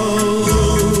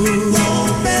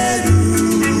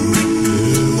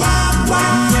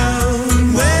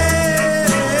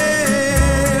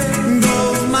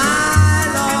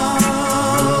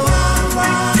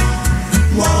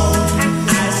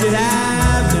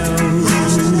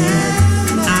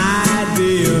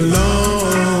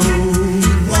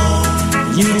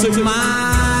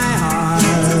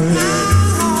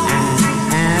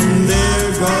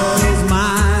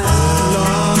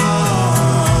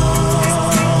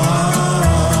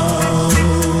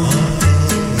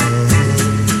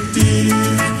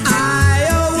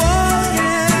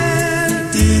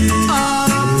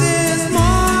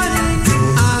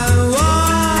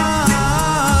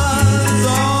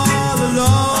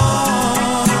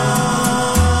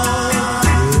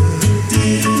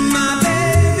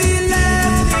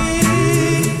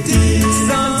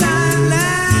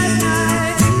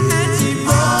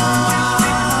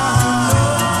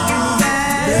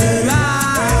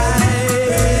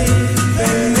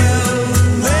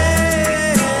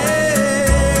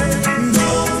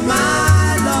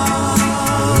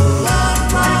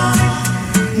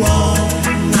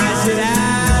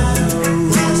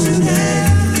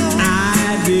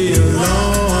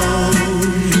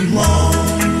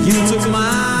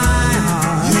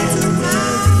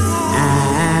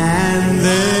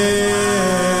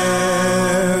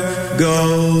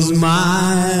 goes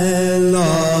my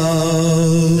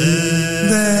love.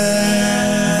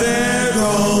 There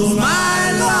goes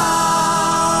my love.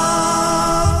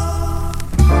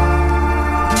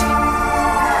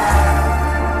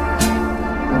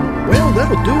 Well,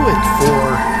 that'll do it for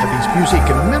Heavy's Music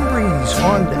and Memories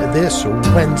on this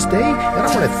Wednesday. And I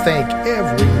want to thank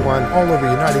everyone all over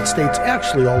the United States,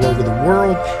 actually all over the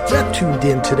world, that tuned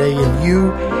in today. And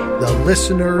you, the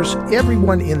listeners,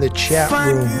 everyone in the chat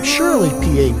room, Shirley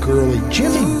P.A. Gurley,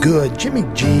 Jimmy Good, Jimmy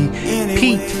G,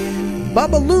 Pete,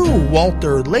 Babalu,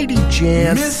 Walter, Lady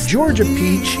Jan, Georgia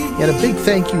Peach, and a big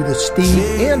thank you to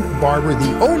Steve and Barbara,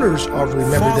 the owners of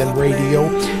Remember Then Radio.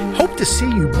 Hope to see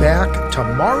you back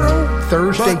tomorrow,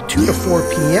 Thursday, 2 to 4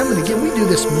 p.m. And again, we do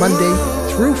this Monday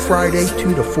through Friday,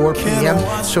 2 to 4 p.m.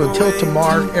 So until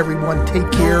tomorrow, everyone take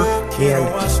care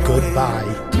and goodbye.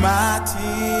 My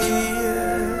tears,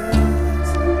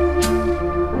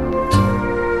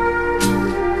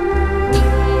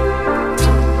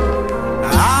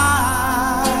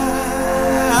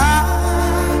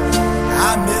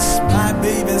 I miss my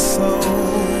baby so,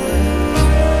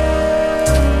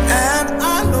 and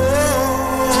I know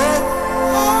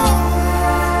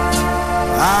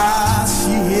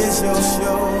she is your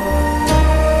show,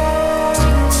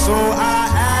 so I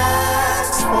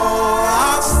ask for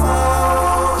a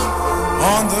song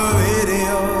on the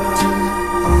radio.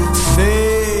 Say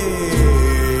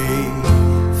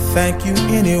thank you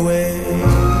anyway.